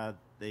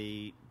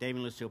the David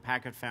and Lucile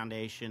Packard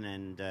Foundation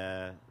and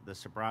the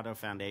Sobrato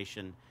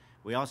Foundation,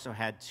 we also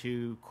had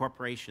two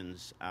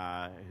corporations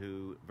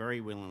who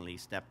very willingly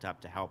stepped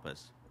up to help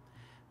us.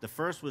 The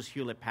first was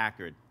Hewlett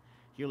Packard.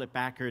 Hewlett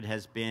Packard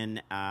has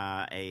been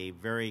a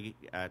very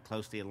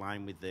closely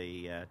aligned with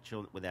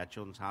with our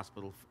children's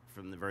hospital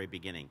from the very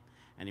beginning,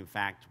 and in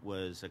fact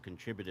was a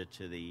contributor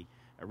to the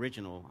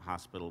original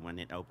hospital when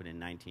it opened in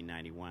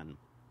 1991.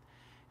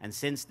 And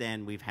since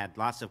then, we've had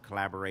lots of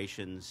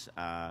collaborations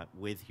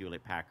with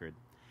Hewlett Packard,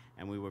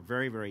 and we were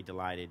very, very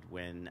delighted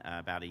when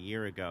about a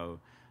year ago,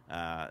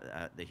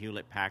 the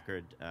Hewlett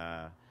Packard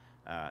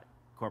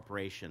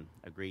Corporation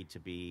agreed to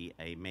be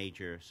a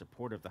major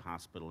supporter of the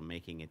hospital,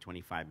 making a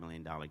 $25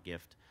 million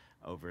gift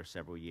over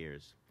several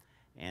years.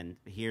 And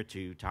here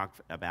to talk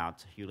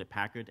about Hewlett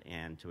Packard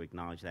and to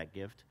acknowledge that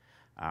gift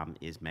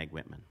is Meg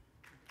Whitman.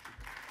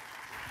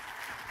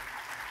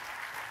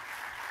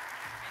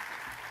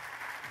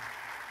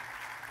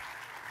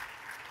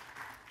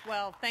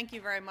 Well, thank you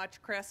very much,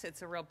 Chris.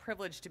 It's a real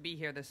privilege to be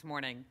here this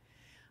morning.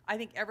 I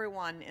think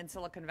everyone in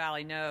Silicon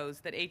Valley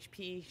knows that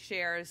HP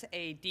shares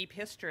a deep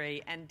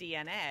history and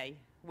DNA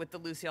with the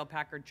Lucile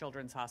Packard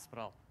Children's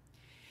Hospital.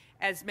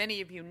 As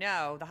many of you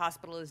know, the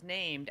hospital is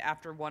named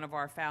after one of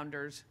our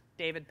founders,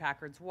 David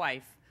Packard's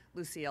wife,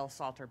 Lucile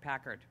Salter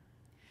Packard.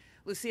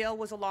 Lucile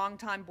was a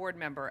longtime board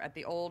member at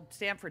the old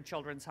Stanford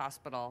Children's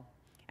Hospital,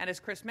 and as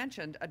Chris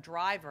mentioned, a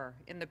driver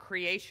in the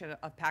creation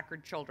of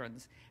Packard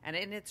Children's and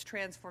in its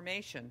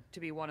transformation to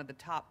be one of the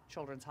top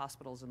children's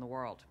hospitals in the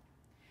world.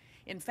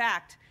 In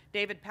fact,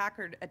 David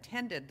Packard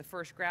attended the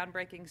first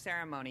groundbreaking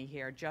ceremony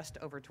here just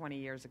over 20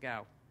 years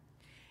ago.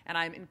 And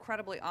I'm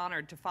incredibly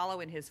honored to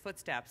follow in his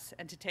footsteps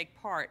and to take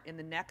part in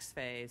the next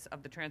phase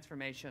of the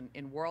transformation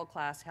in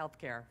world-class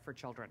healthcare for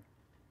children.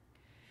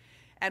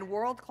 And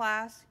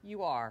world-class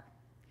you are.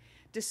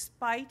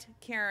 Despite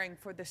caring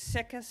for the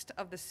sickest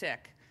of the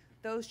sick,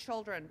 those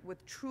children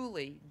with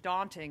truly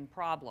daunting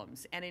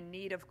problems and in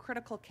need of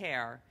critical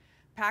care,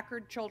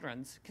 Packard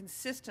Children's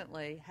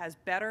consistently has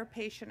better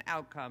patient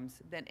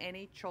outcomes than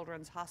any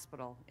children's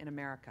hospital in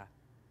America.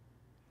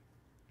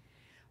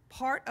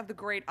 Part of the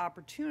great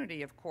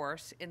opportunity, of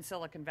course, in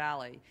Silicon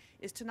Valley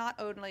is to not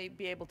only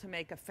be able to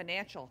make a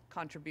financial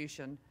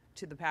contribution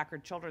to the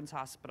Packard Children's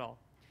Hospital,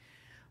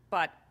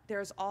 but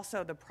there's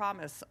also the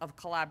promise of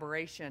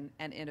collaboration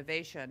and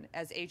innovation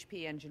as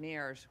HP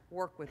engineers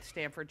work with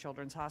Stanford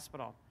Children's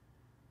Hospital.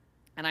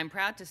 And I'm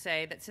proud to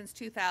say that since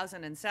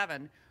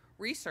 2007,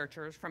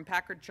 researchers from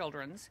Packard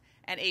Children's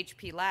and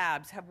HP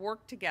Labs have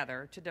worked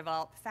together to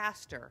develop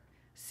faster,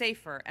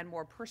 safer, and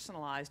more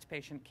personalized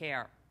patient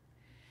care.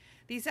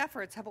 These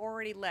efforts have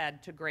already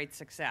led to great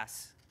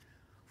success.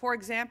 For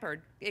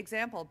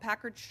example,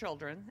 Packard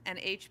Children and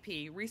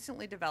HP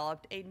recently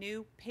developed a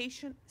new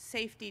patient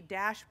safety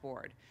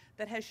dashboard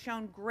that has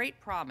shown great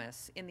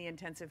promise in the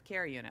intensive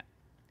care unit.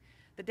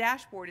 The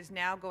dashboard is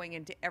now going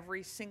into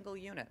every single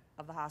unit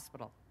of the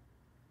hospital.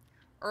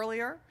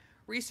 Earlier,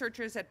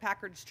 researchers at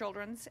Packard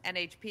Children's and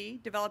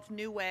HP developed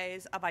new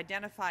ways of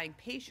identifying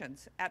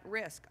patients at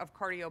risk of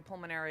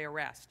cardiopulmonary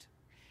arrest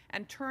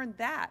and turned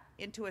that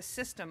into a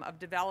system of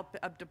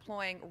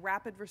deploying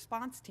rapid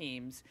response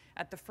teams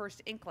at the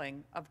first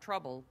inkling of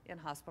trouble in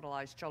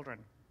hospitalized children.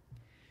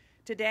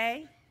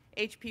 Today,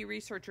 HP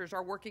researchers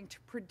are working to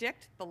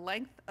predict the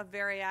length of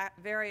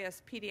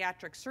various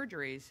pediatric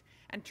surgeries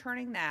and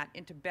turning that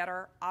into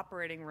better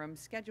operating room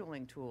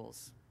scheduling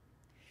tools.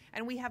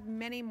 And we have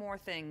many more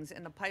things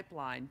in the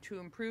pipeline to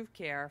improve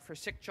care for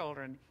sick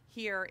children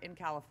here in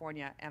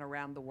California and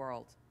around the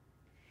world.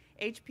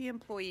 HP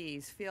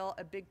employees feel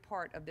a big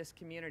part of this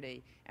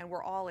community, and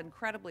we're all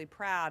incredibly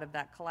proud of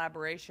that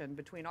collaboration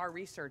between our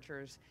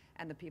researchers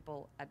and the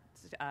people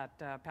at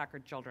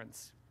Packard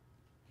Children's.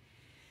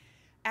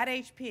 At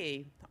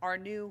HP, our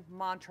new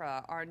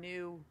mantra, our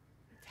new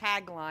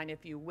tagline,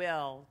 if you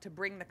will, to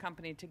bring the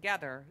company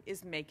together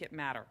is "Make it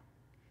matter."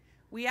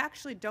 We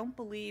actually don't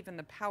believe in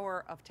the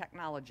power of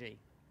technology.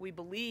 We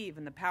believe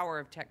in the power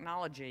of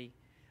technology.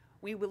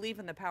 We believe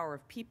in the power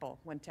of people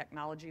when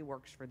technology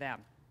works for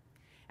them.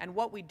 And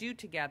what we do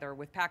together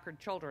with Packard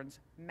Children's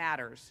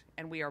matters,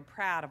 and we are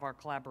proud of our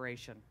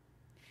collaboration.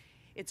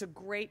 It's a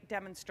great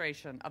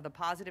demonstration of the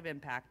positive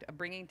impact of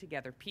bringing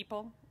together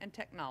people and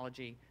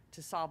technology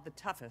to solve the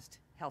toughest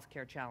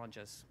healthcare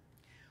challenges.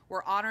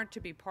 We're honored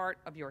to be part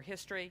of your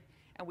history,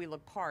 and we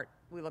look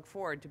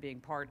forward to being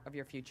part of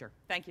your future.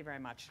 Thank you very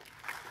much.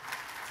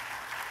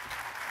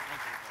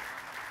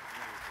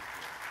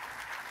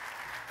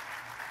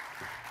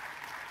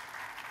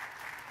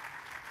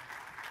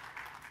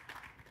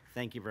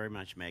 Thank you very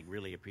much, Meg.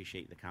 Really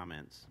appreciate the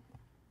comments.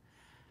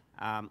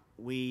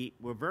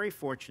 We're very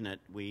fortunate.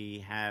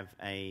 We have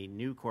a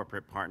new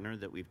corporate partner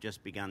that we've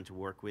just begun to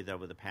work with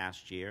over the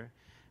past year,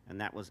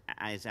 and that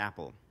is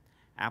Apple.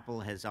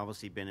 Apple has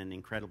obviously been an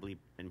incredibly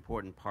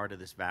important part of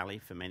this valley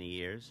for many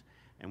years,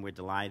 and we're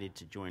delighted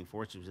to join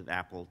forces with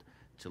Apple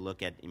to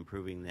look at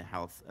improving the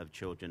health of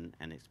children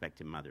and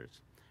expectant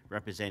mothers.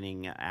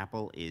 Representing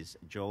Apple is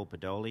Joel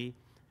Podolny,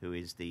 who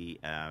is the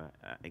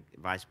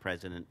Vice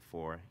President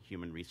for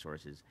Human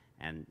Resources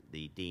and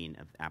the Dean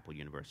of Apple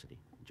University.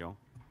 Joel?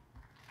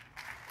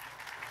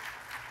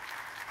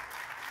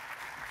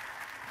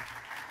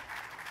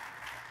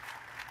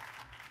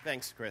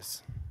 Thanks,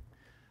 Chris.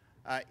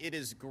 It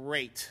is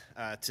great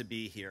to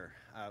be here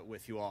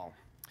with you all.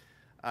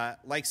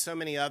 Like so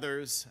many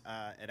others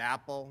at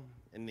Apple,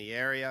 in the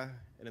area,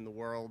 and in the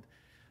world,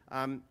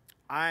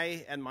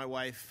 I and my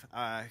wife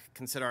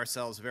consider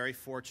ourselves very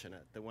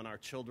fortunate that when our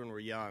children were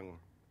young,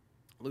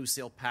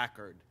 Lucile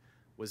Packard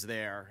was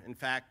there. In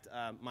fact,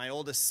 my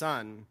oldest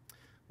son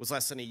was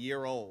less than a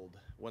year old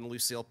when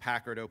Lucile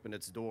Packard opened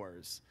its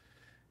doors.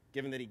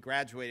 Given that he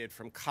graduated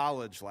from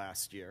college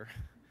last year,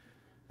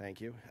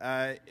 thank you,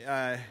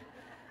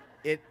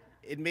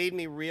 it made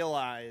me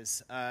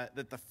realize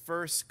that the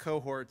first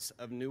cohorts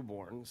of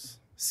newborns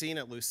seen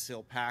at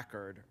Lucile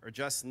Packard are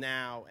just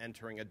now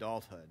entering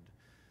adulthood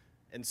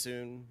and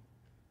soon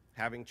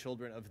having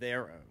children of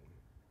their own,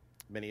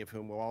 many of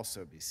whom will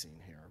also be seen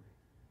here.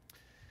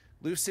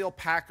 Lucile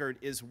Packard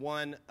is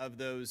one of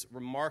those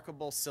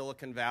remarkable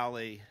Silicon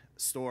Valley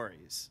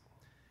stories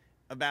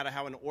about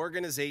how an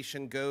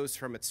organization goes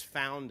from its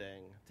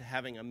founding to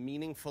having a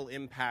meaningful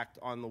impact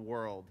on the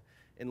world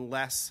in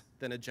less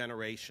than a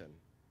generation.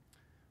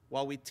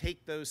 While we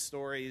take those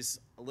stories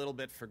a little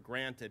bit for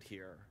granted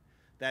here,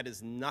 that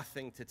is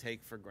nothing to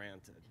take for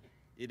granted.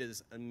 It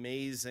is an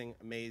amazing,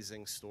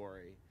 amazing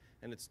story,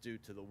 and it's due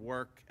to the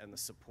work and the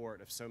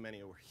support of so many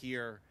who are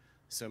here,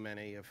 so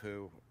many of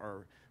who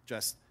are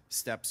just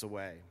steps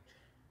away.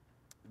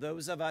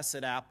 Those of us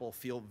at Apple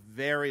feel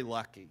very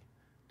lucky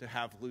to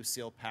have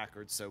Lucile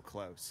Packard so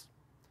close,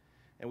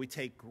 and we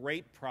take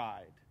great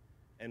pride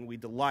and we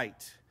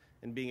delight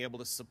in being able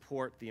to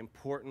support the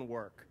important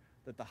work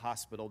that the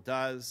hospital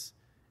does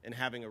in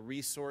having a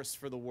resource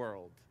for the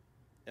world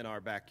in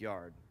our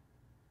backyard.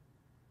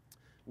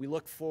 We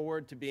look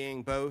forward to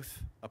being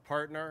both a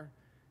partner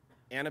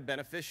and a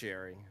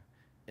beneficiary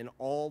in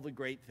all the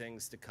great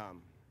things to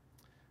come.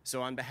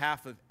 So on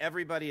behalf of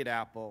everybody at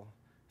Apple,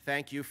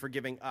 thank you for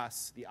giving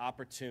us the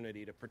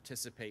opportunity to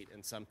participate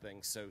in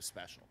something so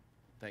special.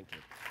 Thank you.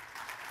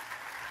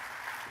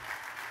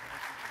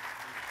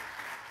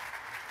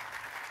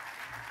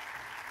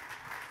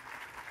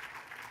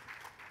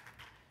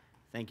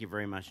 Thank you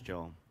very much,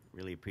 Joel.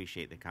 Really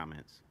appreciate the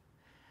comments.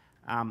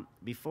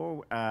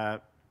 Before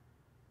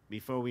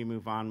we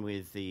move on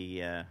with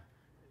the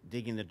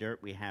digging the dirt,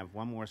 we have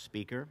one more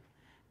speaker,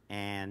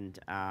 and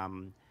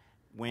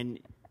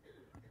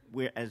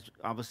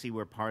obviously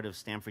we're part of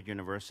Stanford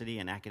University,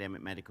 an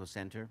academic medical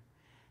center,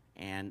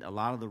 and a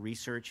lot of the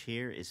research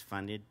here is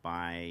funded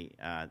by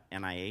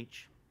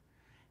NIH,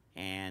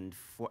 and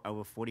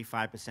over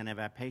 45% of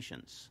our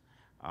patients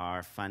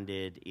are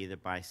funded either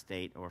by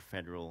state or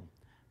federal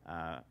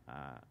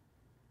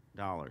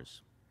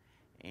dollars.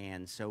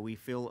 And so we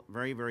feel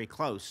very, very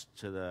close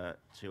to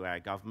our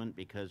government,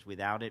 because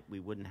without it, we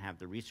wouldn't have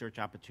the research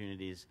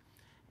opportunities,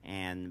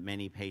 and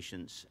many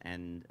patients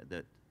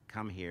that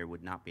come here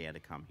would not be able to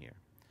come here.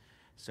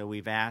 So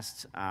we've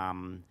asked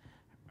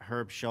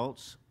Herb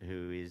Schultz,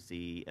 who is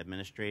the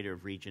administrator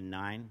of Region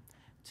 9,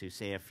 to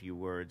say a few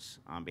words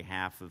on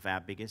behalf of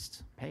our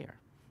biggest payer.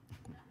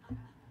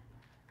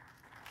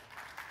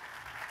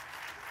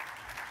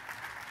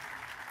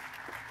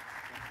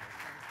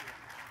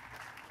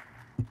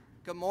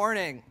 Good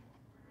morning.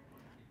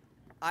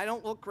 I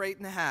don't look great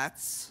in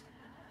hats,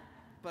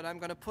 but I'm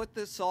going to put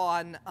this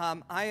on.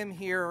 I am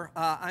here.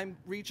 I'm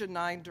Region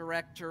 9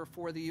 Director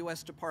for the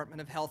U.S. Department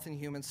of Health and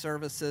Human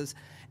Services.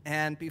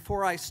 And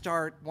before I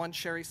start,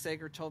 Sherry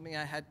Sager told me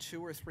I had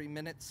 2 or 3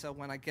 minutes, so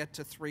when I get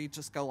to 3,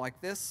 just go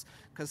like this,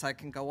 because I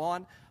can go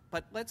on.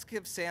 But let's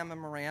give Sam and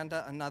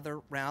Miranda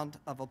another round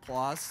of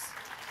applause.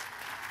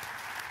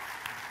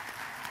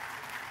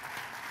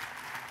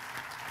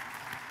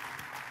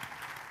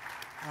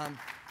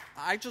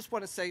 I just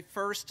want to say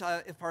first,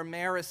 if our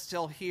mayor is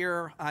still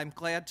here, I'm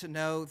glad to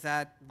know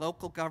that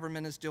local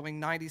government is doing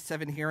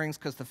 97 hearings,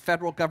 because the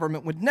federal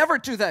government would never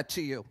do that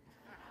to you.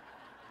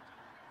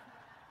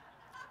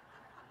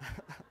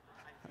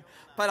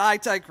 But I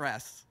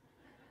digress.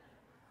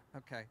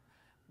 Okay.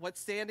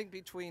 What's standing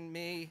between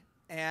me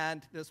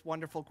and this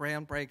wonderful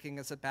groundbreaking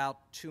is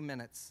about 2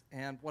 minutes.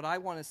 And what I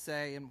want to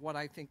say, and what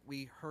I think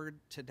we heard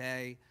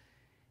today,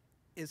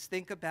 is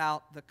think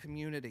about the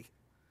community.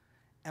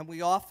 And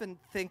we often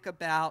think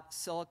about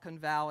Silicon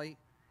Valley,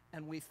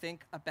 and we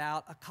think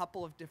about a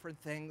couple of different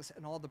things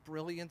and all the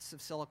brilliance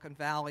of Silicon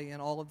Valley and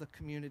all of the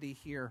community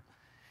here.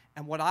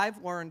 And what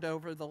I've learned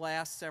over the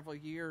last several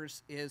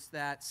years is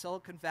that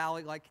Silicon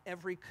Valley, like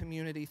every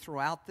community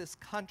throughout this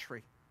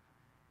country,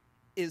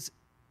 is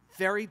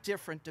very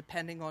different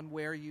depending on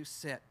where you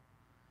sit.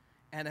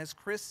 And as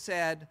Chris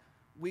said,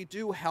 we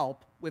do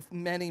help with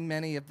many,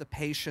 many of the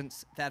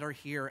patients that are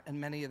here and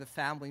many of the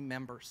family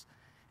members.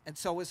 And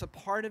so as a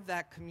part of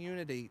that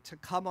community, to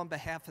come on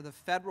behalf of the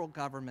federal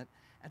government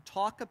and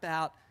talk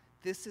about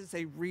this is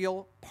a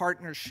real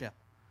partnership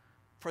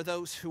for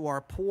those who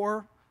are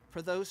poor,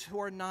 for those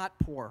who are not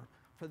poor,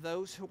 for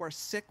those who are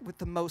sick with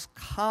the most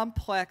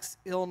complex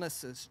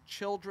illnesses,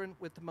 children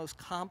with the most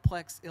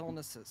complex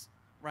illnesses,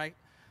 right?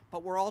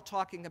 But we're all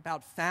talking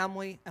about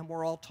family, and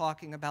we're all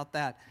talking about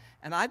that.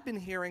 And I've been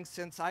hearing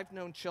since I've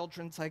known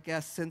Children's, I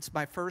guess, since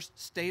my first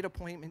state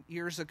appointment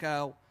years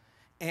ago,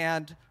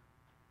 and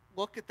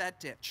look at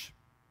that ditch.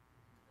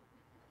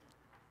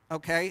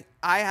 Okay?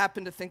 I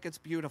happen to think it's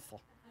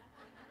beautiful.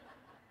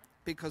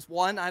 Because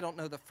one, I don't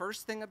know the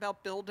first thing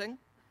about building,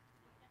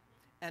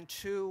 and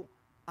two,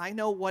 I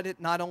know what it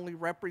not only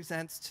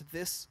represents to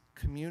this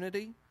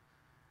community,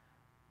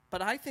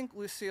 but I think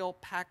Lucile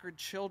Packard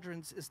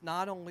Children's is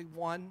not only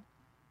one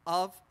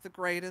of the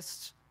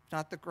greatest,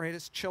 not the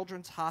greatest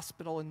children's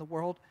hospital in the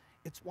world,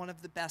 it's one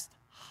of the best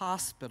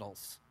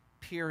hospitals,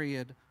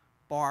 period,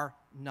 bar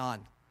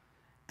none.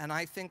 And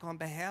I think on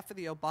behalf of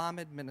the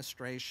Obama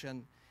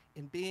administration,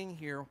 in being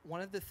here,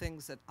 one of the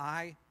things that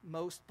I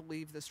most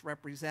believe this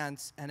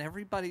represents, and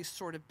everybody's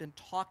sort of been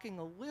talking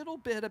a little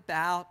bit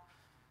about,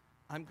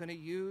 I'm going to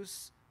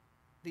use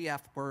the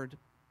F word,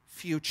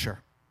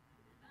 future.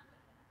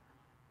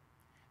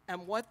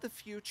 And what the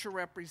future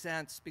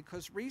represents,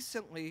 because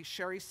recently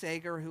Sherry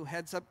Sager, who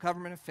heads up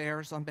government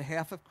affairs on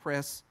behalf of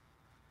Chris,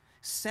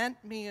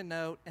 sent me a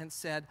note and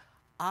said,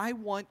 I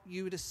want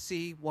you to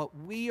see what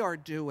we are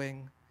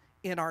doing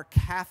in our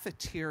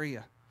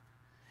cafeteria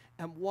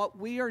and what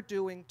we are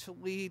doing to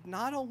lead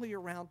not only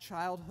around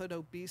childhood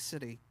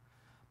obesity,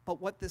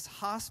 but what this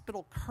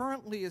hospital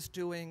currently is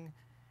doing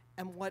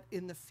and what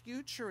in the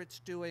future it's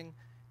doing,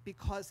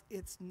 because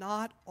it's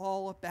not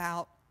all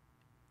about,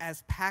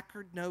 as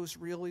Packard knows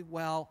really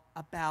well,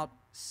 about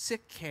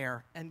sick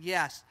care. And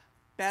yes,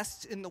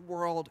 best in the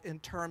world in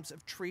terms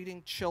of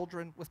treating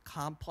children with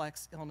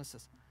complex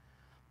illnesses.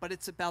 But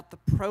it's about the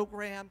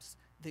programs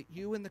that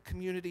you and the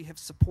community have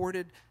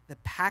supported,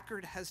 that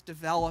Packard has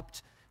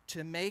developed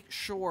to make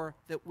sure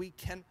that we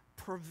can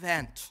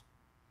prevent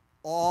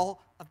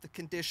all of the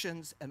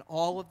conditions and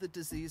all of the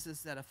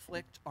diseases that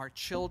afflict our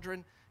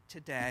children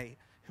today,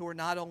 who are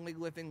not only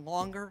living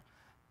longer,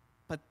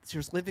 but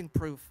there's living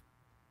proof.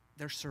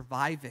 They're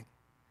surviving,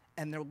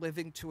 and they're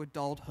living to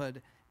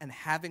adulthood and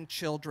having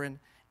children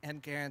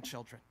and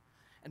grandchildren.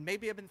 And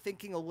maybe I've been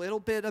thinking a little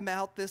bit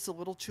about this a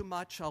little too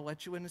much. I'll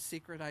let you in a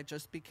secret. I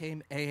just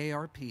became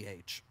AARP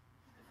age.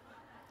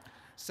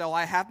 So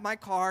I have my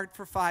card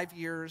for 5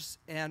 years,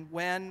 and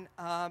when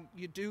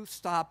you do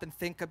stop and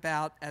think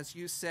about, as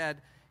you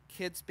said,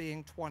 kids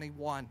being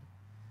 21,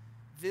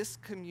 this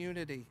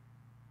community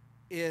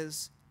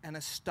is an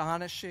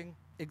astonishing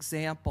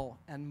example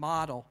and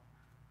model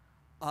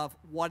of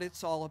what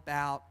it's all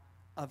about,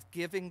 of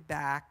giving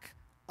back,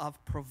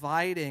 of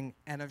providing,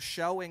 and of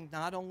showing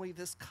not only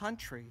this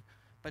country,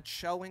 but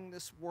showing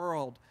this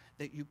world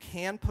that you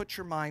can put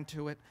your mind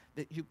to it,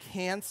 that you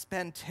can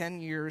spend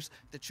 10 years,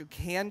 that you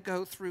can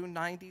go through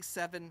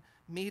 97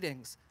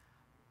 meetings.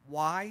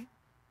 Why?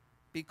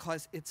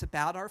 Because it's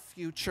about our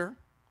future,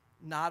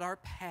 not our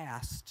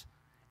past.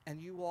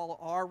 And you all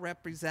are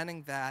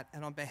representing that.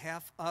 And on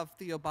behalf of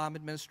the Obama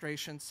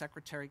administration,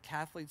 Secretary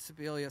Kathleen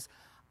Sebelius,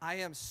 I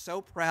am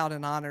so proud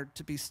and honored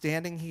to be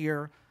standing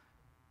here.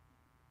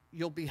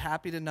 You'll be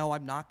happy to know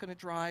I'm not going to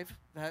drive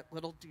that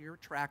little deer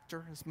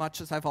tractor as much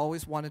as I've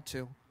always wanted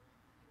to.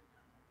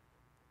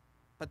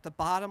 But the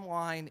bottom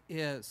line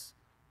is,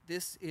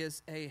 this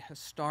is a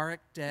historic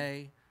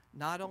day,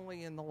 not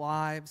only in the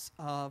lives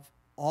of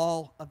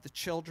all of the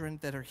children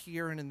that are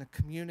here and in the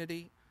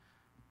community,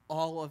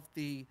 all of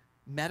the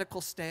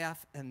medical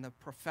staff and the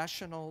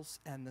professionals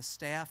and the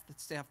staff that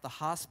staff the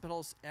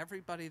hospitals,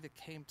 everybody that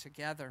came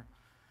together.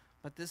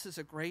 But this is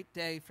a great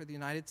day for the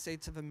United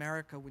States of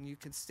America when you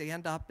can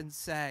stand up and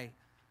say,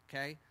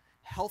 okay,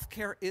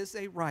 healthcare is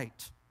a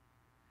right,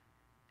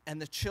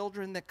 and the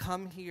children that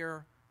come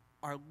here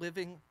are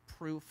living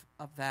proof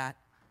of that.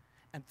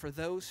 And for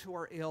those who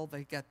are ill,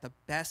 they get the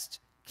best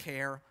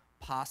care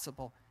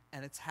possible.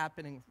 And it's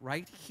happening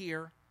right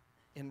here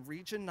in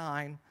Region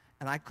 9,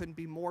 and I couldn't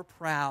be more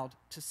proud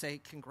to say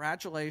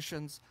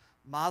congratulations,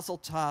 mazel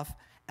tov,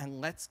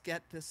 and let's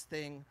get this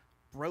thing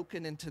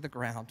broken into the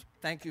ground.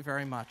 Thank you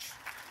very much.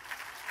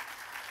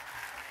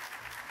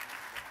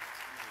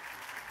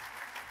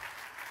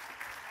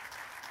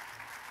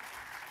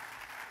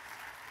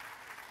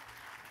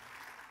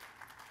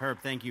 Herb,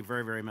 thank you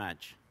very, very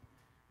much.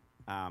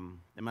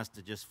 They must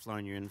have just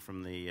flown you in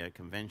from the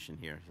convention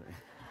here.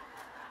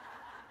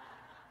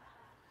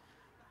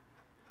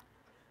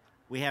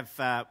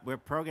 Our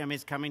program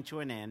is coming to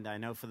an end. I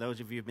know for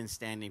those of you who've been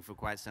standing for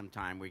quite some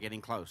time, we're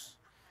getting close.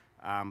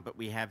 But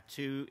we have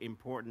two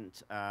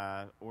important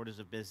orders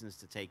of business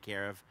to take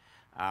care of.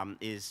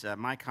 Is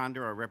Mike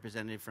Hondo, our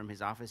representative from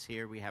his office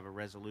here? We have a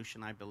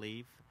resolution, I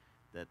believe,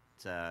 that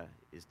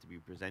is to be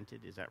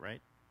presented. Is that right?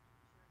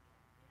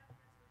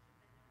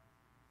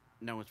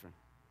 No one's from.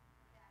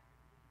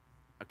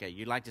 Okay,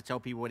 you'd like to tell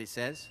people what it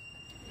says?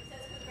 It says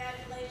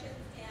congratulations,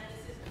 and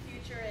this is the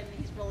future, and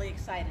he's really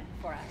excited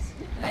for us.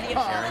 Thank you,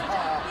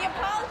 He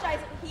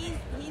apologized. He's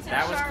in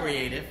That Charlotte. was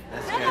creative.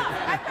 That's No, good. no,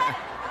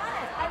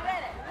 I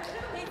read it. Honest,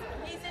 I read it.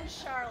 He's in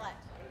Charlotte.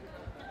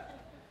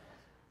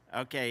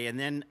 Okay, and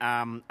then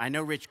I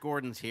know Rich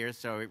Gordon's here,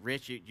 so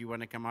Rich, do you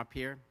want to come up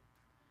here?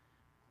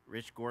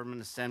 Rich Gordon,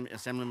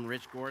 Assemblyman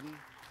Rich Gordon.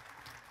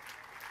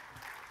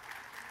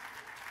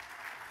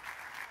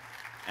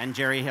 And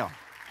Jerry Hill.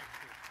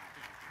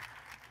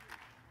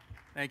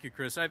 Thank you,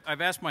 Chris.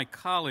 I've asked my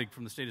colleague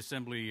from the State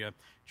Assembly,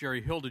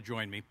 Jerry Hill, to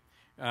join me.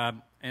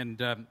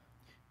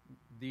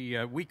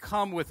 We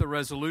come with a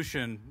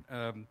resolution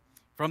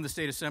from the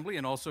State Assembly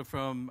and also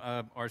from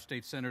our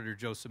State Senator,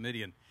 Joe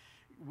Simidian.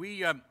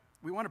 We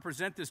want to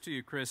present this to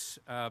you, Chris,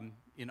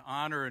 in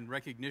honor and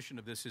recognition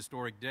of this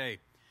historic day.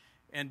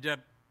 And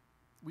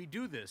we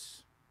do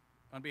this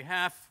on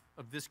behalf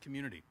of this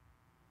community.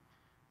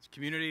 This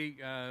community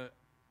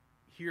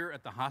here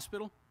at the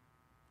hospital,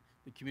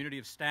 the community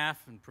of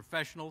staff and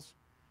professionals,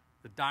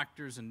 the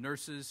doctors and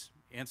nurses,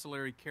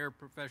 ancillary care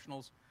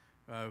professionals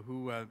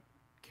who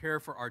care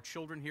for our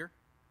children here.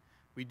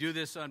 We do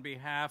this on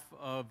behalf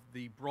of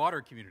the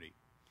broader community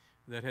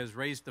that has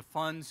raised the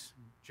funds,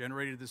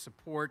 generated the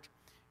support,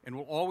 and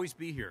will always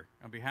be here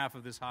on behalf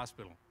of this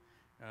hospital.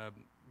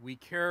 We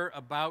care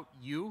about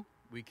you,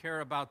 we care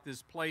about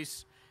this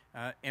place,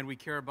 and we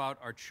care about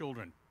our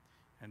children.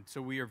 And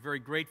so we are very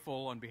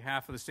grateful on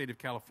behalf of the state of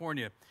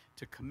California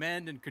to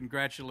commend and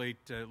congratulate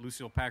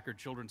Lucile Packard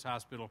Children's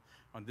Hospital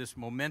on this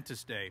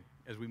momentous day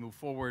as we move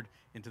forward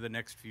into the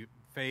next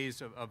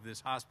phase of this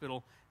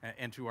hospital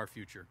and to our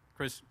future.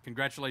 Chris,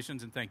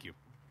 congratulations and thank you.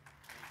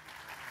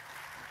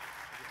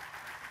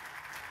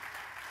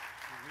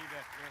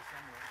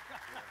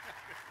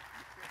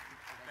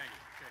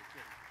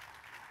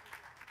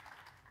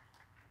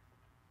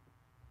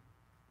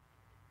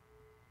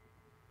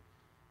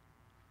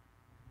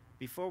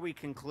 Before we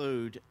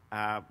conclude,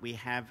 we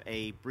have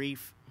a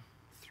brief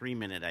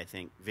 3-minute, I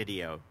think,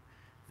 video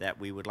that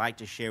we would like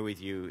to share with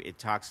you. It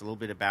talks a little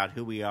bit about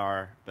who we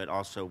are, but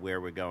also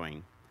where we're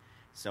going.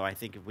 So I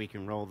think if we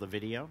can roll the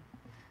video.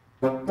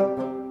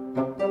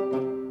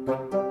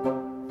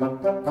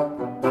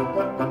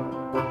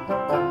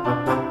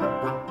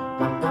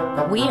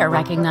 We are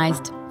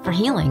recognized for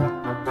healing.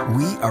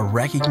 We are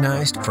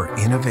recognized for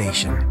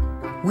innovation.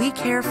 We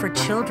care for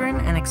children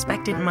and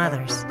expectant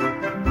mothers.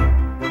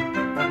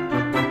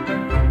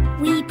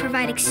 We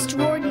provide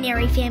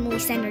extraordinary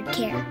family-centered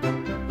care.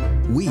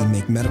 We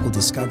make medical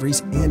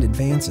discoveries and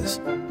advances.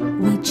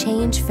 We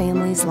change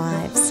families'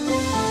 lives.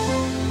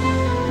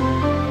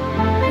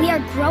 We are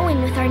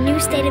growing with our new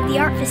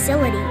state-of-the-art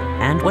facility.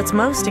 And what's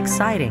most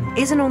exciting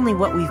isn't only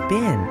what we've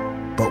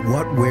been, but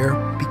what we're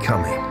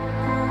becoming.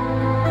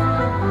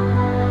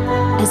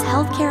 As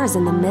healthcare is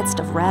in the midst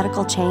of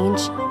radical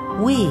change,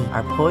 we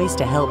are poised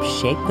to help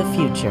shape the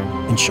future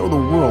and show the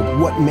world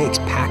what makes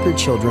Packard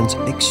Children's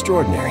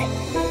extraordinary.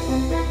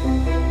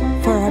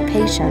 For our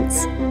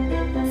patients,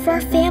 for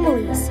our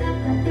families,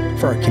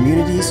 for our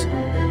communities,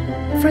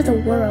 for the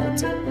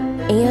world,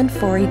 and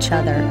for each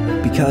other.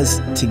 Because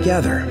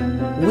together,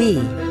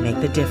 we make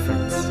the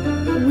difference.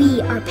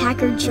 We are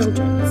Packard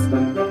Children's.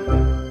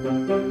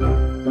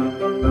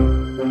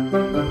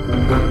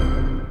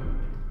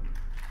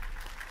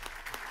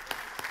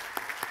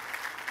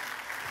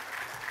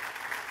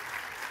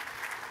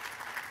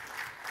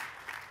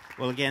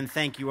 Well, again,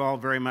 thank you all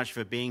very much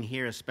for being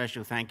here. A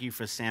special thank you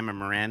for Sam and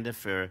Miranda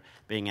for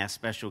being our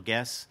special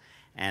guests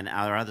and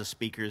our other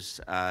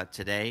speakers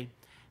today.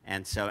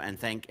 And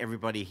thank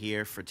everybody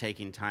here for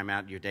taking time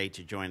out of your day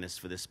to join us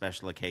for this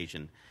special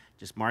occasion.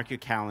 Just mark your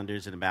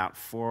calendars. In about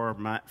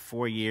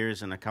 4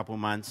 years and a couple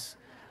months,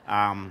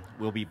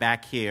 we'll be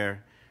back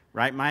here,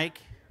 right, Mike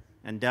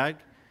and Doug,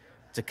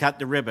 to cut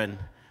the ribbon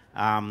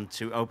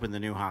to open the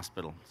new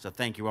hospital. So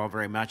thank you all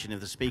very much. And if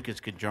the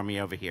speakers could join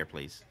me over here,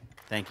 please.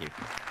 Thank you.